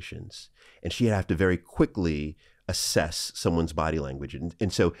interrogations. And she'd have to very quickly assess someone's body language.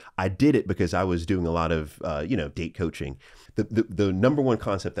 And so I did it because I was doing a lot of, date coaching. The number one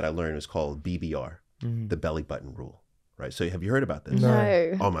concept that I learned was called BBR, the belly button rule. Right. So have you heard about this?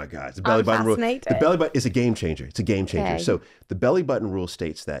 No. Oh my God. The belly button rule. The belly button is a game changer. It's a game changer. Okay. So the belly button rule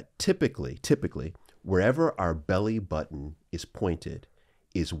states that typically, wherever our belly button is pointed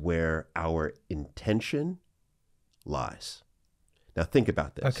is where our intention lies. Now think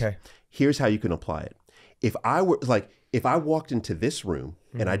about this. Okay. Here's how you can apply it. If I walked into this room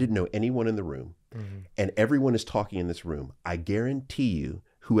and I didn't know anyone in the room and everyone is talking in this room, I guarantee you,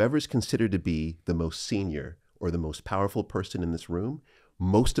 whoever is considered to be the most senior or the most powerful person in this room,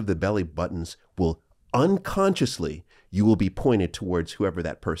 most of the belly buttons will unconsciously, you will be pointed towards whoever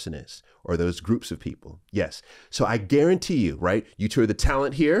that person is or those groups of people. Yes. So I guarantee you, right? You two are the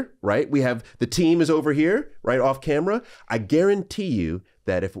talent here, right? We have the team is over here, right? Off camera. I guarantee you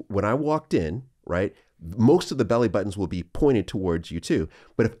that when I walked in, right, most of the belly buttons will be pointed towards you too.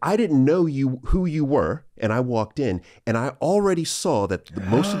 But if I didn't know who you were and I walked in and I already saw that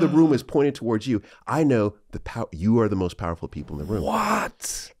most of the room is pointed towards you, I know you are the most powerful people in the room.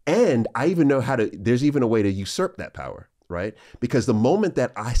 What? And I even know there's even a way to usurp that power, right? Because the moment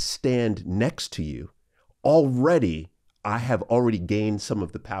that I stand next to you, I have already gained some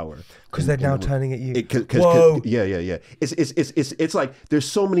of the power. Because they're now turning at you. Whoa. Yeah. It's like there's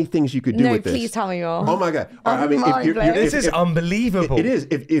so many things you could do with this. No, please tell me more. Oh my God. I mean, this is unbelievable. It is.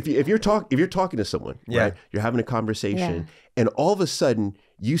 If you're talking to someone, right? You're having a conversation, and all of a sudden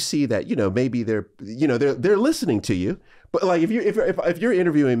you see that maybe they're listening to you, but like if you're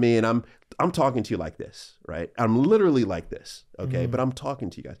interviewing me and I'm talking to you like this, right? I'm literally like this, okay? But I'm talking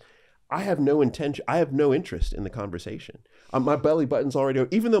to you guys. I have no interest in the conversation. My belly button's already,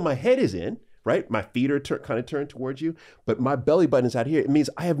 even though my head is in, right? My feet are kind of turned towards you, but my belly button is out here. It means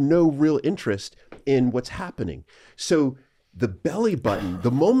I have no real interest in what's happening. So the belly button,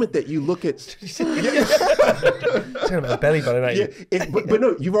 the moment that you look at... Talking about belly button, aren't you? But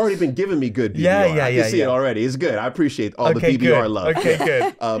no, you've already been giving me good BBR. I can see it already. It's good. I appreciate all the BBR love. Okay,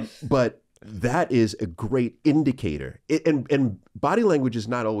 good. But that is a great indicator. And body language is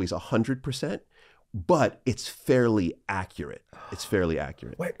not always 100%, but it's fairly accurate. It's fairly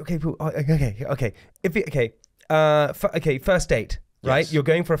accurate. Wait, okay, okay. First date. right? Yes. You're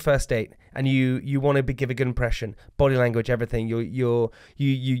going for a first date, and you want to give a good impression, body language, everything. You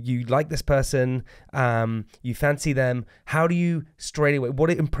like this person, you fancy them. How do you straight away? What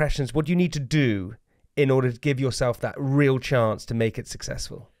impressions? What do you need to do in order to give yourself that real chance to make it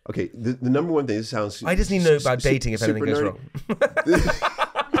successful? Okay, the number one thing, this sounds... I just need to know about dating if anything goes wrong.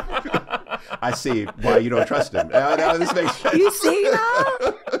 I see why you don't trust him. Now this makes sense. You see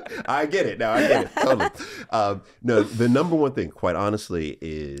that? I get it now. I get it totally. No, the number one thing, quite honestly,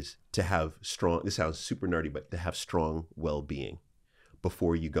 is to have strong. This sounds super nerdy, but to have strong well-being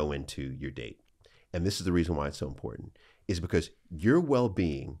before you go into your date. And this is the reason why it's so important, is because your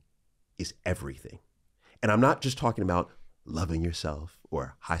well-being is everything. And I'm not just talking about loving yourself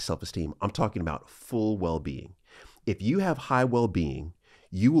or high self-esteem. I'm talking about full well-being. If you have high well-being,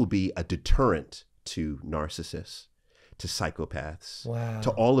 you will be a deterrent to narcissists, to psychopaths, to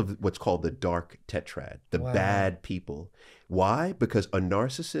all of what's called the dark tetrad, the bad people. Why? Because a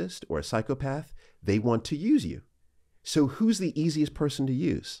narcissist or a psychopath, they want to use you. So who's the easiest person to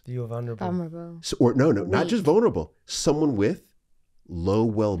use? You're vulnerable. So, or no, not just vulnerable. Someone with low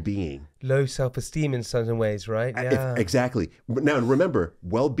well-being. Low self-esteem in certain ways, right? Yeah. Exactly. Now, remember,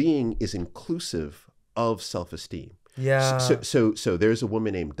 well-being is inclusive of self-esteem. Yeah. So there's a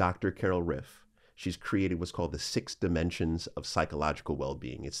woman named Dr. Carol Riff. She's created what's called the 6 dimensions of psychological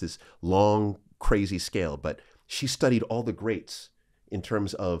well-being. It's this long, crazy scale, but she studied all the greats in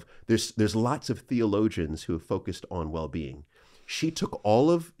terms of, there's lots of theologians who have focused on well-being. She took all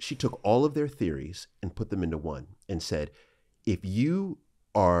of their theories and put them into one and said, if you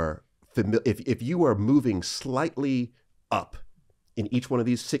are moving slightly up in each one of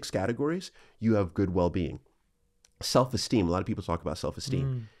these 6 categories, you have good well-being. Self-esteem, a lot of people talk about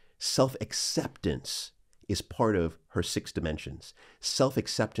self-esteem. Self-acceptance is part of her 6 dimensions.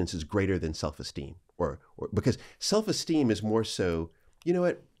 Self-acceptance is greater than self-esteem, or because self-esteem is more so, you know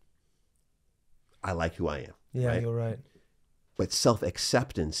what, I like who I am. Yeah, right? You're right. But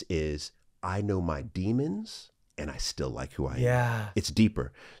self-acceptance is, I know my demons and I still like who I am. Yeah. It's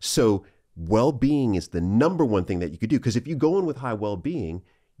deeper. So well-being is the number one thing that you could do, because if you go in with high well-being,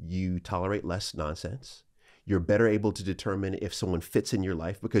 you tolerate less nonsense. You're better able to determine if someone fits in your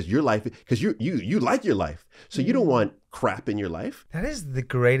life, because you like your life. So you don't want crap in your life. That is the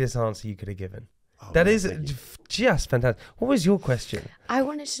greatest answer you could have given. Oh, that is just fantastic. What was your question? I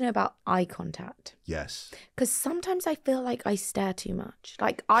wanted to know about eye contact. Yes. Because sometimes I feel like I stare too much.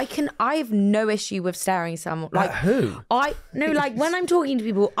 Like I have no issue with staring at someone. Like who? Like when I'm talking to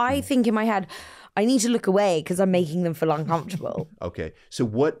people, I think in my head, I need to look away because I'm making them feel uncomfortable. Okay. So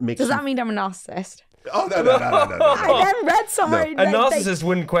what makes Does that mean I'm a narcissist? Oh, no. I then read somewhere. A narcissist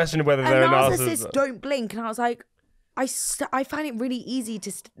wouldn't question whether they're a narcissist. Narcissists don't blink. And I was like, I find it really easy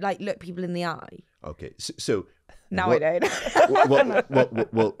to look people in the eye. Okay. So now I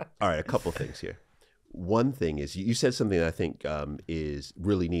don't. well, all right. A couple things here. One thing is, you said something that I think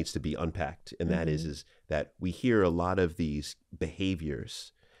really needs to be unpacked. And that is that we hear a lot of these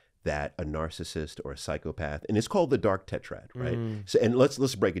behaviors that a narcissist or a psychopath, and it's called the dark tetrad, right? So, and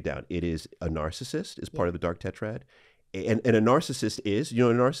let's break it down. It is a narcissist is part of the dark tetrad, and a narcissist is, you know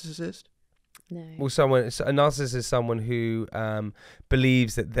what a narcissist is? No. Well, a narcissist is someone who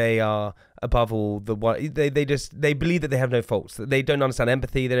believes that they are above all the one. They believe that they have no faults. That they don't understand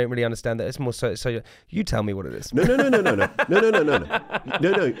empathy. They don't really understand that. It's more so. So you tell me what it is. No.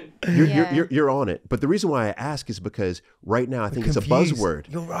 You're on it. But the reason why I ask is because right now I think it's a buzzword.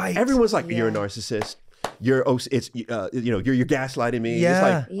 You're right. Everyone's like, you're a narcissist. You're gaslighting me.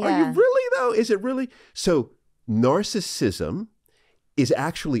 Yeah. It's like, are you really though? Is it really? So narcissism is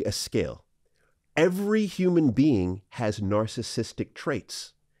actually a scale. Every human being has narcissistic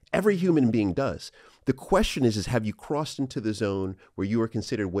traits. Every human being does. The question is have you crossed into the zone where you are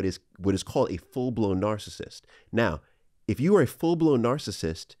considered what is called a full-blown narcissist? Now, if you are a full-blown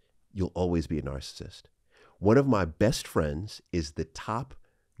narcissist, you'll always be a narcissist. One of my best friends is the top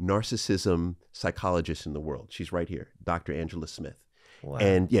narcissism psychologist in the world. She's right here, Dr. Angela Smith. Wow.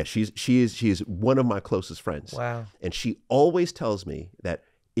 And yeah, she is one of my closest friends. Wow. And she always tells me that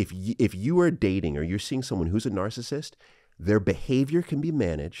if you are dating or you're seeing someone who's a narcissist, their behavior can be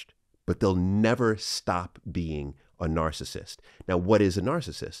managed, but they'll never stop being a narcissist. Now, what is a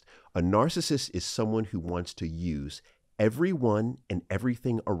narcissist? A narcissist is someone who wants to use everyone and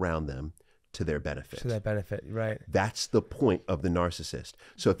everything around them to their benefit. To their benefit, right. That's the point of the narcissist.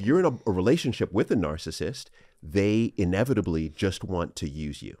 So if you're in a relationship with a narcissist, they inevitably just want to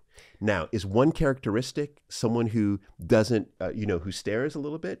use you. Now, is one characteristic someone who doesn't, who stares a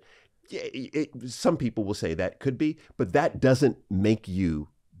little bit? Some people will say that could be, but that doesn't make you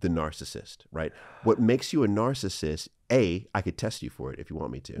the narcissist, right? What makes you a narcissist? I could test you for it if you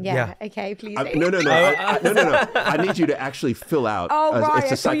want me to. Yeah. Okay, please. No. I need you to actually fill out.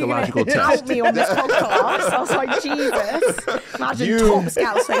 It's a psychological test. Out me on this podcast. I was like, Jesus. Imagine Top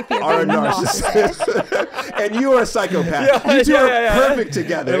Scout Sophie are a narcissist, and you are a psychopath. You two are perfect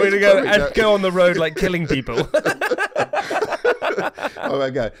together. We're gonna go on the road like killing people. Oh my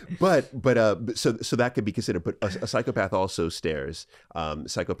God! But so that could be considered. But a psychopath also stares.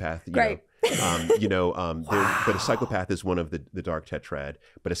 Psychopath, Great. But a psychopath is one of the dark tetrad.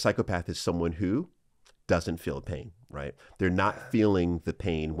 But a psychopath is someone who doesn't feel pain. Right? They're not feeling the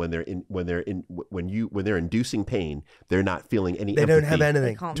pain when they're inducing pain. They're not feeling any. They don't have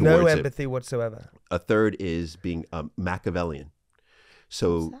anything. No empathy whatsoever. A third is being Machiavellian.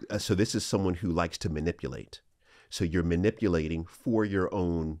 So this is someone who likes to manipulate. So you're manipulating for your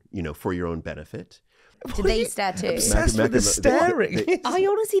own benefit. Do they stare too? Obsessed with the staring. I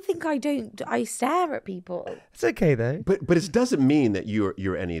honestly think I stare at people. It's okay though. But it doesn't mean that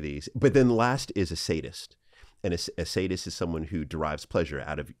you're any of these. But then last is a sadist. And a sadist is someone who derives pleasure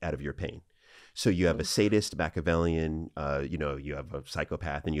out of your pain. So you have a sadist, Machiavellian, you have a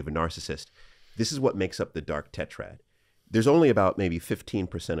psychopath, and you have a narcissist. This is what makes up the dark tetrad. There's only about maybe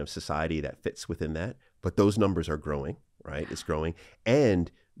 15% of society that fits within that. But those numbers are growing, right? It's growing. And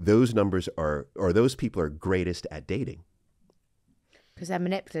those numbers those people are greatest at dating. Because they're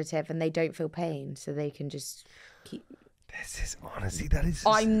manipulative and they don't feel pain. So they can just keep... This is honestly, that is...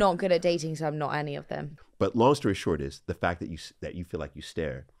 I'm not good at dating, so I'm not any of them. But long story short is the fact that you feel like you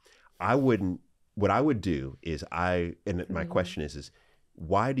stare. What I would do is my question is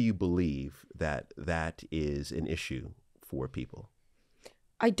why do you believe that is an issue for people?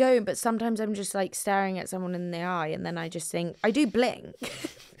 I don't, but sometimes I'm just like staring at someone in the eye and then I just think, I do blink.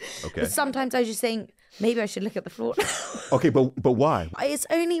 Okay. But sometimes I just think, maybe I should look at the floor now. Okay, but why? It's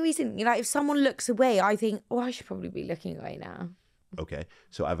only recently, like if someone looks away, I think, I should probably be looking away now. Okay,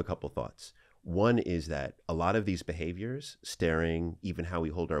 so I have a couple thoughts. One is that a lot of these behaviors, staring, even how we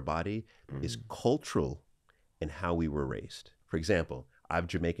hold our body, is cultural in how we were raised. For example, I have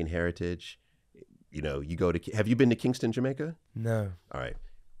Jamaican heritage. Have you been to Kingston, Jamaica? No. All right.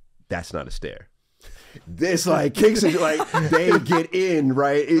 That's not a stare. This like Kingston, like they get in,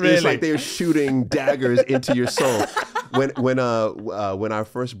 right? It's like they're shooting daggers into your soul. When I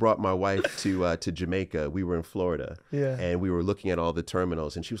first brought my wife to Jamaica, we were in Florida, and we were looking at all the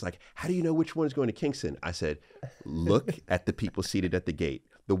terminals, and she was like, "How do you know which one is going to Kingston?" I said, "Look at the people seated at the gate.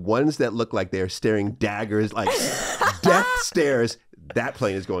 The ones that look like they're staring daggers, like death stares. That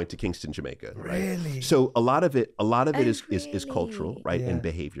plane is going to Kingston, Jamaica." Right? Really? So a lot of it is cultural, right, and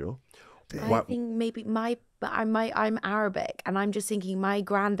behavioral. I think maybe I'm Arabic, and I'm just thinking my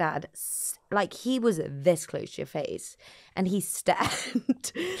granddad, like he was this close to your face, and he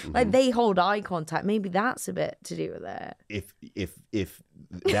stared. Like they hold eye contact. Maybe that's a bit to do with it. If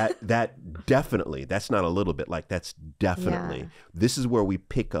that definitely, that's not a little bit, like that's definitely. Yeah. This is where we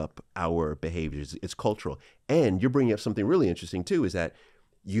pick up our behaviors. It's cultural, and you're bringing up something really interesting too. Is that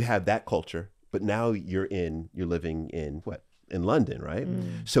you have that culture, but now you're living in what? In London, right?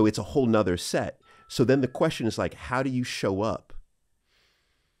 So it's a whole nother set. So then the question is like, how do you show up?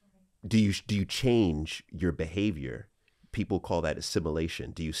 Do you change your behavior? People call that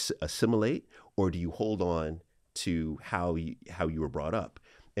assimilation. Do you assimilate, or do you hold on to how you were brought up?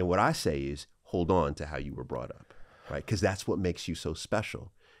 And what I say is hold on to how you were brought up, right? Because that's what makes you so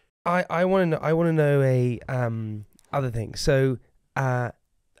special. I want to know a other thing. So,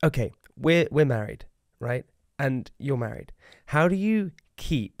 okay, we're married, right? And you're married. How do you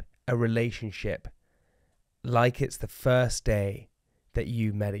keep a relationship like it's the first day that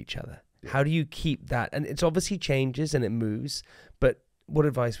you met each other? Yeah. How do you keep that? And it's obviously changes and it moves, but what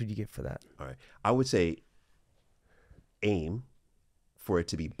advice would you give for that? All right. I would say aim for it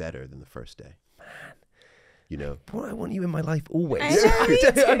to be better than the first day. Man. Boy, I want you in my life always.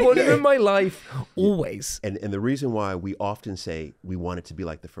 I want you in my life always. And the reason why we often say we want it to be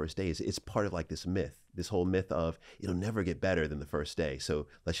like the first day is it's part of like this myth. This whole myth of it'll never get better than the first day. So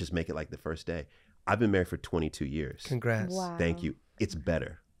let's just make it like the first day. I've been married for 22 years. Congrats. Wow. Thank you. It's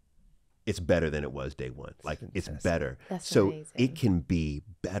better. It's better than it was day one. Like it's better. That's so amazing. It can be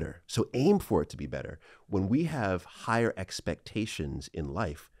better. So aim for it to be better. When we have higher expectations in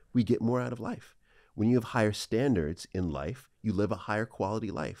life, we get more out of life. When you have higher standards in life, you live a higher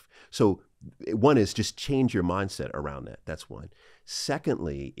quality life. So one is just change your mindset around that. That's one.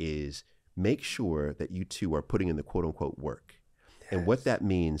 Secondly is make sure that you two are putting in the quote unquote work. Yes. And what that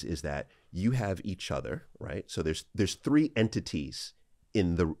means is that you have each other, right? So there's three entities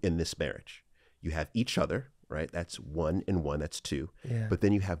in this marriage. You have each other, right? That's 1 and 1, that's 2. Yeah. But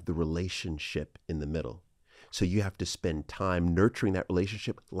then you have the relationship in the middle. So you have to spend time nurturing that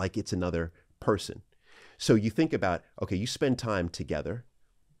relationship like it's another person. So you think about, okay, you spend time together,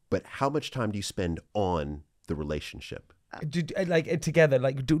 but how much time do you spend on the relationship? Together,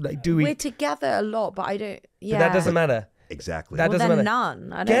 do we? We're together a lot, but I don't. Yeah, But that doesn't matter. Exactly. That doesn't matter.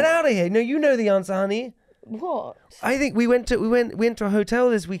 None. I don't, Get out of here! No, you know the answer, honey. What? I think we went to a hotel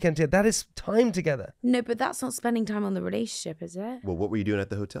this weekend together. That is time together. No, but that's not spending time on the relationship, is it? Well, what were you doing at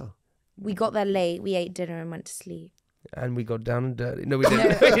the hotel? We got there late. We ate dinner and went to sleep. And we got down and dirty. No, we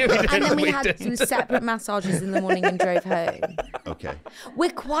didn't. No. And then we had some separate massages in the morning and drove home. Okay. We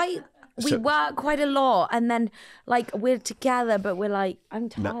work quite a lot, and then like we're together, but we're like, I'm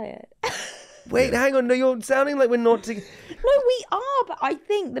tired. Wait, hang on. No, you're sounding like we're not together. No, we are, but I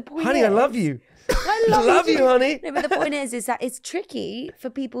think the point Honey, is, I love you. I love you, honey. No, but the point is that it's tricky for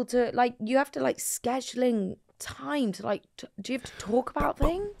people to like. You have to like scheduling time to like. Do you have to talk about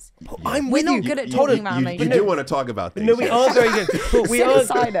things? I'm We're with not you. good at You, talking you, about you, things. you do want to talk about things. No, we are very good. But we are.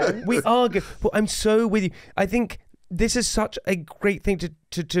 Silence. We are good. But I'm so with you. I think this is such a great thing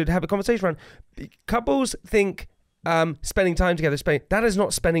to have a conversation around. Couples think spending time together. That is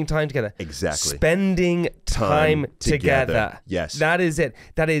not spending time together. Exactly. Spending time together. Yes. That is it.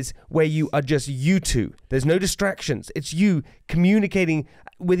 That is where you are just you two. There's no distractions. It's you communicating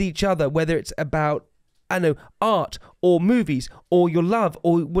with each other, whether it's about, I know, art or movies or your love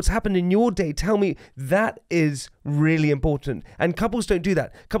or what's happened in your day. Tell me. That is really important. And couples don't do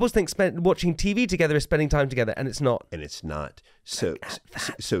that. Couples think watching TV together is spending time together, and it's not. And it's not. So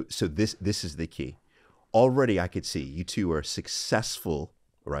this is the key. Already I could see you two are successful,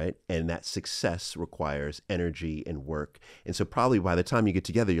 right? And that success requires energy and work. And so probably by the time you get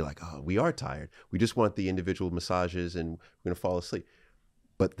together, you're like, oh, we are tired. We just want the individual massages and we're going to fall asleep.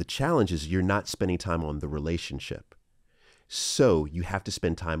 But the challenge is you're not spending time on the relationship. So you have to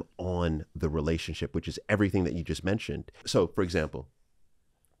spend time on the relationship, which is everything that you just mentioned. So for example,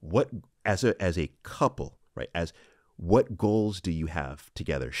 what as a couple, right? What goals do you have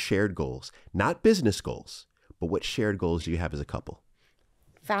together? Shared goals, not business goals, but what shared goals do you have as a couple?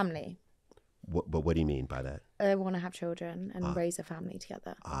 Family. But what do you mean by that? I want to have children and raise a family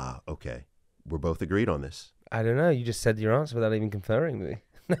together. Okay. We're both agreed on this. I don't know. You just said your answer without even conferring with me.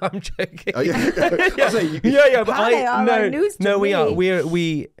 No, I'm joking. Oh, yeah. yeah. But we are.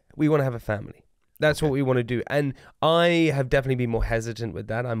 We want to have a family. That's what we want to do. And I have definitely been more hesitant with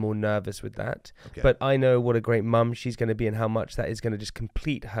that. I'm more nervous with that. Okay. But I know what a great mum she's going to be and how much that is going to just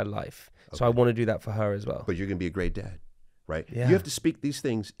complete her life. Okay. So I want to do that for her as well. But you're going to be a great dad, right? Yeah. You have to speak these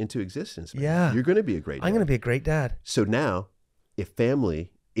things into existence, man. Yeah. You're going to be a great dad. I'm going to be a great dad. So now, if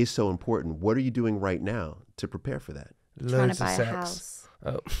family is so important, what are you doing right now to prepare for that? Trying to buy a house.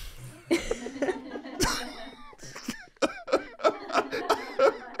 Oh.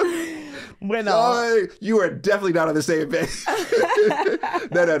 Oh, you are definitely not on the same page.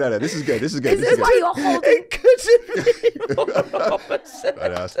 No. This is good. Is this why you're holding? It couldn't be. I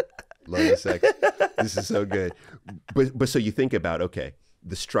love the sex. This is so good. But so you think about, okay,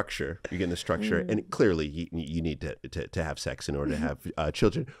 the structure, you're getting the structure, and clearly you need to have sex in order to have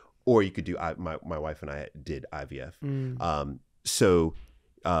children. Or you could do, my wife and I did IVF.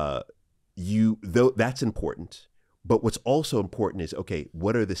 That's important. But what's also important is, okay,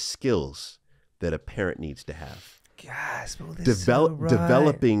 what are the skills that a parent needs to have? Yes, well,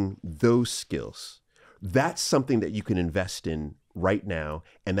 Developing those skills. That's something that you can invest in right now,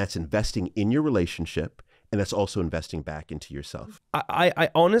 and that's investing in your relationship, and that's also investing back into yourself. I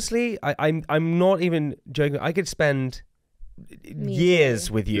honestly, I'm not even joking. I could spend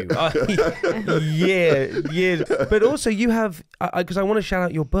years with you. years. But also you have, because I want to shout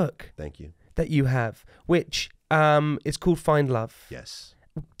out your book. Thank you. That you have, which it's called Find Love. Yes.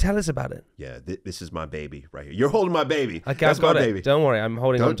 Tell us about it. Yeah, this is my baby right here. You're holding my baby. Okay, that's I've got my it. baby. Don't worry, I'm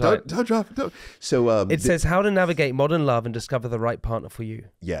holding on tight. Don't drop it. Don't. So it says how to navigate modern love and discover the right partner for you.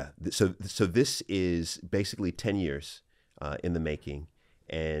 Yeah. So this is basically 10 years in the making,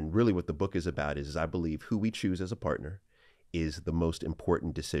 and really what the book is about is I believe who we choose as a partner is the most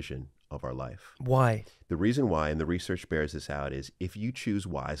important decision of our life. Why? The reason why, and the research bears this out, is if you choose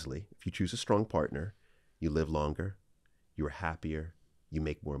wisely, if you choose a strong partner, you live longer, you're happier, you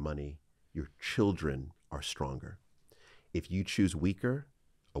make more money, your children are stronger. If you choose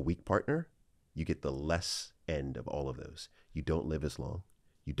a weak partner, you get the less end of all of those. You don't live as long,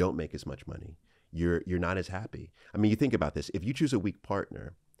 you don't make as much money, you're not as happy. I mean, you think about this. If you choose a weak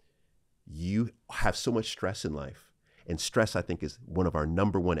partner, you have so much stress in life. And stress, I think, is one of our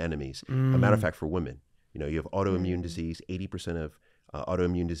number one enemies. A matter of fact, for women, you have autoimmune disease. 80%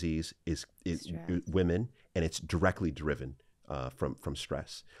 autoimmune disease is women, and it's directly driven from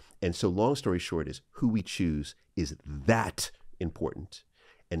stress. And so long story short is who we choose is that important.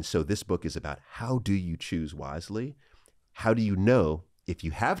 And so this book is about how do you choose wisely? How do you know if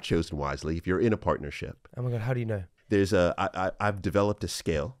you have chosen wisely, if you're in a partnership? Oh my God, how do you know? I've developed a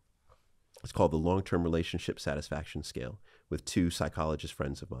scale. It's called the Long-Term Relationship Satisfaction Scale with 2 psychologist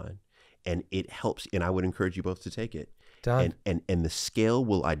friends of mine. And it helps, and I would encourage you both to take it. Done. And the scale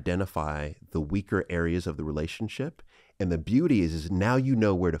will identify the weaker areas of the relationship. And the beauty is now you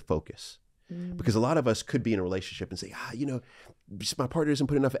know where to focus. Because a lot of us could be in a relationship and say, my partner doesn't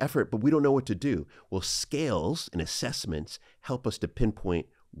put enough effort, but we don't know what to do. Well, scales and assessments help us to pinpoint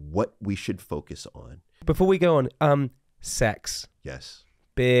what we should focus on. Before we go on, sex. Yes.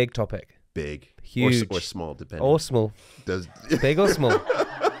 Big topic. Big. Huge. Or small, depending. Or small. Big or small.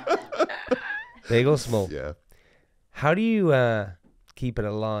 Big or small. Yeah. How do you keep it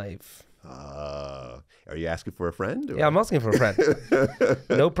alive? Are you asking for a friend? Or? Yeah, I'm asking for a friend.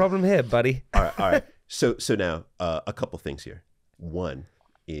 No problem here, buddy. All right. So now, a couple things here. One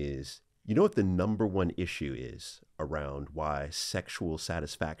is, you know what the number one issue is around why sexual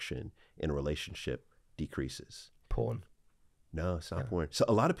satisfaction in a relationship decreases? Porn. No, it's not porn. So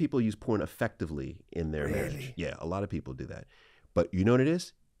a lot of people use porn effectively in their marriage. Yeah, a lot of people do that. But you know what it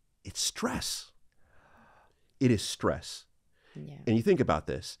is? It's stress. It is stress. Yeah. And you think about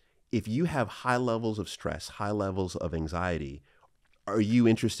this. If you have high levels of stress, high levels of anxiety, are you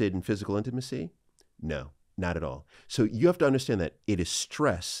interested in physical intimacy? No, not at all. So you have to understand that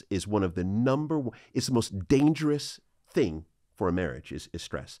stress is one of the it's the most dangerous thing for a marriage is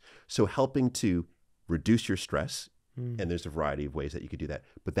stress. So helping to reduce your stress, and there's a variety of ways that you could do that,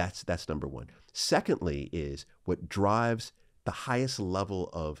 but that's number one. Secondly is what drives the highest level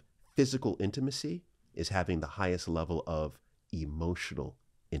of physical intimacy is having the highest level of emotional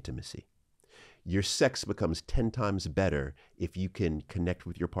intimacy. Your sex becomes 10 times better if you can connect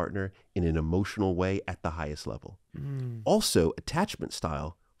with your partner in an emotional way at the highest level. Also, attachment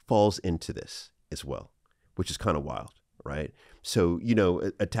style falls into this as well, which is kind of wild, right? So,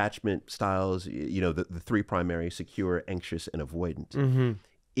 attachment styles, the 3 primary: secure, anxious, and avoidant.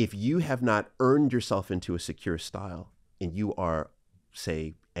 If you have not earned yourself into a secure style and you are,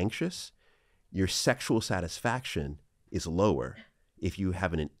 say, anxious, your sexual satisfaction is lower if you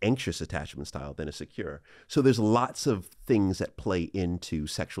have an anxious attachment style than a secure. So there's lots of things that play into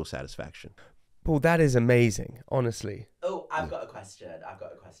sexual satisfaction. Paul, that is amazing, honestly. Oh, I've got a question.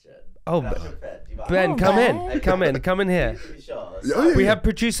 Oh, Ben, come in here. Sure. We have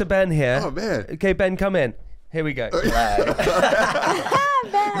producer Ben here. Oh, man. Okay, Ben, come in. Here we go. Grab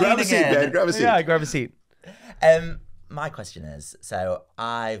a seat, Ben. Grab a seat. Yeah, grab a seat. My question is, so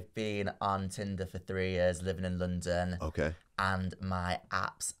I've been on Tinder for 3 years, living in London. Okay. And my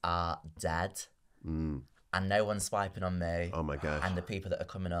apps are dead. And no one's swiping on me. Oh my gosh. And the people that are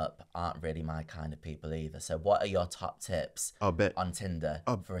coming up aren't really my kind of people either. So what are your top tips on Tinder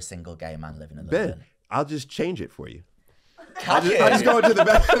for a single gay man living in London? Ben, I'll just change it for you. I'll just go into the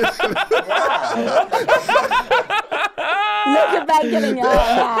back. Look at Ben getting it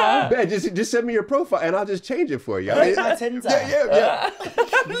now. Ben, just send me your profile and I'll just change it for you. It's my Tinder. Yeah.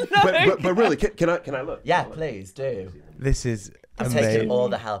 But really, can I look? Yeah, please do. This is I'm amazing. taking all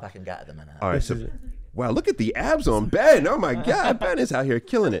the help I can get at the minute. All right, so wow, look at the abs on Ben. Oh my God, Ben is out here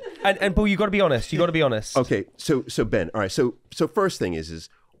killing it. And Paul, you got to be honest. Okay, so Ben, all right, so first thing is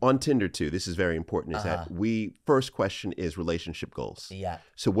on Tinder too, this is very important, is that first question is relationship goals. Yeah.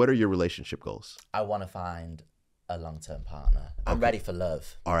 So what are your relationship goals? I want to find a long-term partner. I'm ready for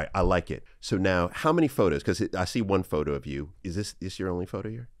love. All right, I like it. So now, how many photos? Because I see one photo of you. Is this your only photo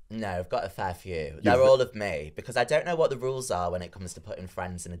here? No, I've got a fair few. They're all of me because I don't know what the rules are when it comes to putting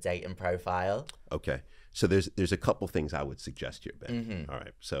friends in a dating profile. Okay. So there's a couple things I would suggest here, Ben. All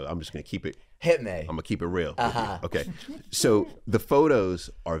right. So I'm just going to keep it. Hit me. I'm going to keep it real. Okay. So the photos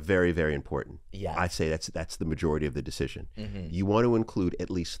are very, very important. Yeah. I'd say that's the majority of the decision. You want to include at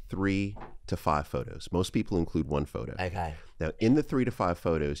least 3 to 5 photos. Most people include 1 photo. Okay. Now, in the 3 to 5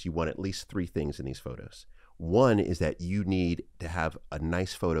 photos, you want at least 3 things in these photos. One is that you need to have a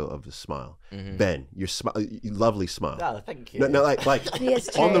nice photo of a smile. Ben, your lovely smile. Oh, thank you. No, like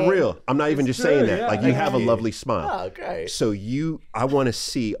on the real. I'm not even just saying that. Yeah, like you have a lovely smile. Oh, great. So I want to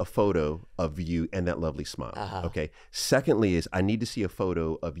see a photo of you and that lovely smile. Okay. Secondly is I need to see a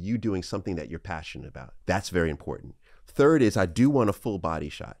photo of you doing something that you're passionate about. That's very important. Third is I do want a full body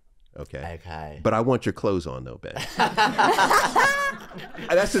shot. Okay. Okay. But I want your clothes on though, Ben.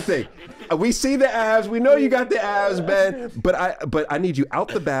 That's the thing. We see the abs. We know you got the abs, Ben. But I need you out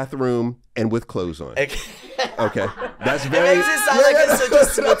the bathroom and with clothes on. Okay. That's very. It makes it sound like it's such a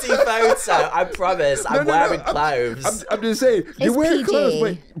smutty photo. I promise. I'm wearing clothes. I'm just saying. You're wearing PG.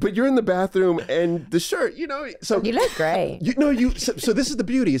 clothes, but you're in the bathroom and the shirt. You know. So You look great. So this is the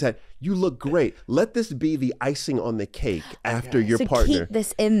beauty is that you look great. Let this be the icing on the cake after your So partner. keep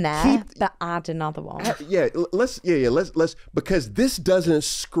this in there, but add another one. Let's because this doesn't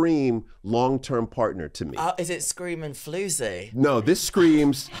scream long-term partner to me. Is it screaming floozy? No, this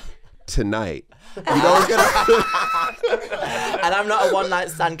screams tonight. You don't get And I'm not a one-night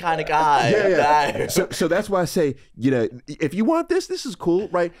stand kind of guy. Yeah. No. So that's why I say, if you want this is cool,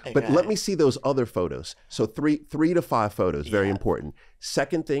 right? But let me see those other photos. So three to 5 photos, very important.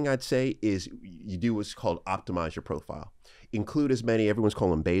 Second thing I'd say is you do what's called optimize your profile. Include as many, everyone's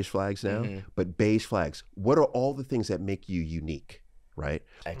calling them beige flags now, but beige flags. What are all the things that make you unique, right?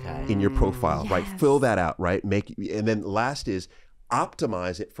 Okay. In your profile, right? Fill that out, right? And then last is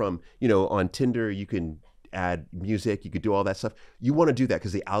optimize it from, on Tinder, you can add music, you could do all that stuff. You want to do that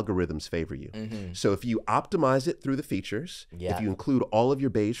because the algorithms favor you. So if you optimize it through the features, if you include all of your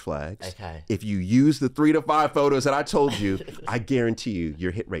beige flags, if you use the 3 to 5 photos that I told you, I guarantee you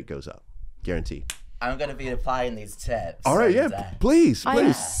your hit rate goes up. Guaranteed. I'm going to be applying these tips. All right, please.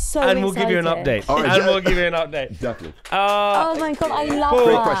 I'm so And we'll give you an excited. update. All right, And we'll give you an update. Definitely. Oh my God, I love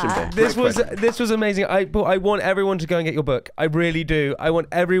Great that. question, Ben. This was amazing. I want everyone to go and get your book. I really do. I want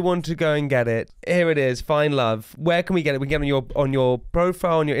everyone to go and get it. Here it is. Find Love. Where can we get it? We can get it on your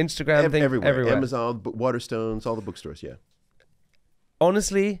profile, on your Instagram, Everywhere. Amazon, Waterstones, all the bookstores. Yeah.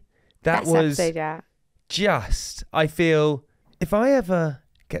 Honestly, that Best was episode, just. I feel if I ever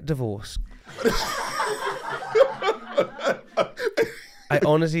get divorced, I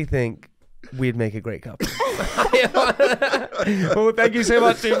honestly think we'd make a great couple. Well, thank you so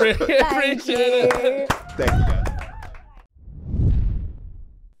much. We really appreciate it. Thank you, guys.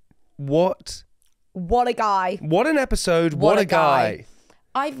 What a guy. What an episode. What a guy.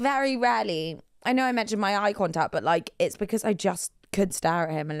 I very rarely, I know I mentioned my eye contact, but it's because I just could stare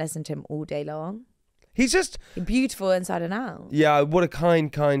at him and listen to him all day long. He's just beautiful inside and out. Yeah, what a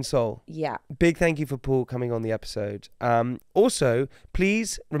kind soul. Yeah. Big thank you for Paul coming on the episode. Also,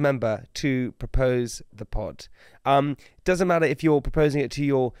 please remember to propose the pod. Doesn't matter if you're proposing it to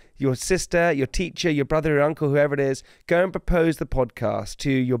your sister, your teacher, your brother, your uncle, whoever it is. Go and propose the podcast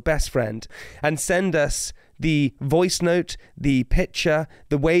to your best friend and send us the voice note, the picture,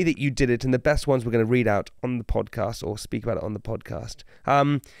 the way that you did it, and the best ones we're going to read out on the podcast or speak about it on the podcast.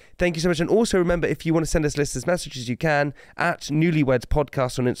 Thank you so much. And also remember, if you want to send us listeners' messages, you can at NewlyWeds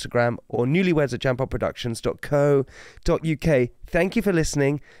Podcast on Instagram or newlyweds@jampotproductions.co.uk. Thank you for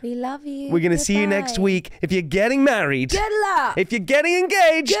listening. We love you. We're going to see you next week. If you're getting married, good luck. If you're getting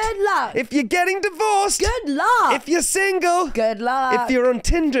engaged, good luck. If you're getting divorced, good luck. If you're single, good luck. If you're on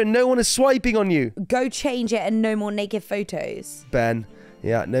Tinder and no one is swiping on you, go change it and no more naked photos. Ben.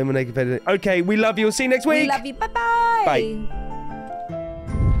 Yeah, no more naked photos. Okay, we love you. We'll see you next week. We love you. Bye-bye. Bye.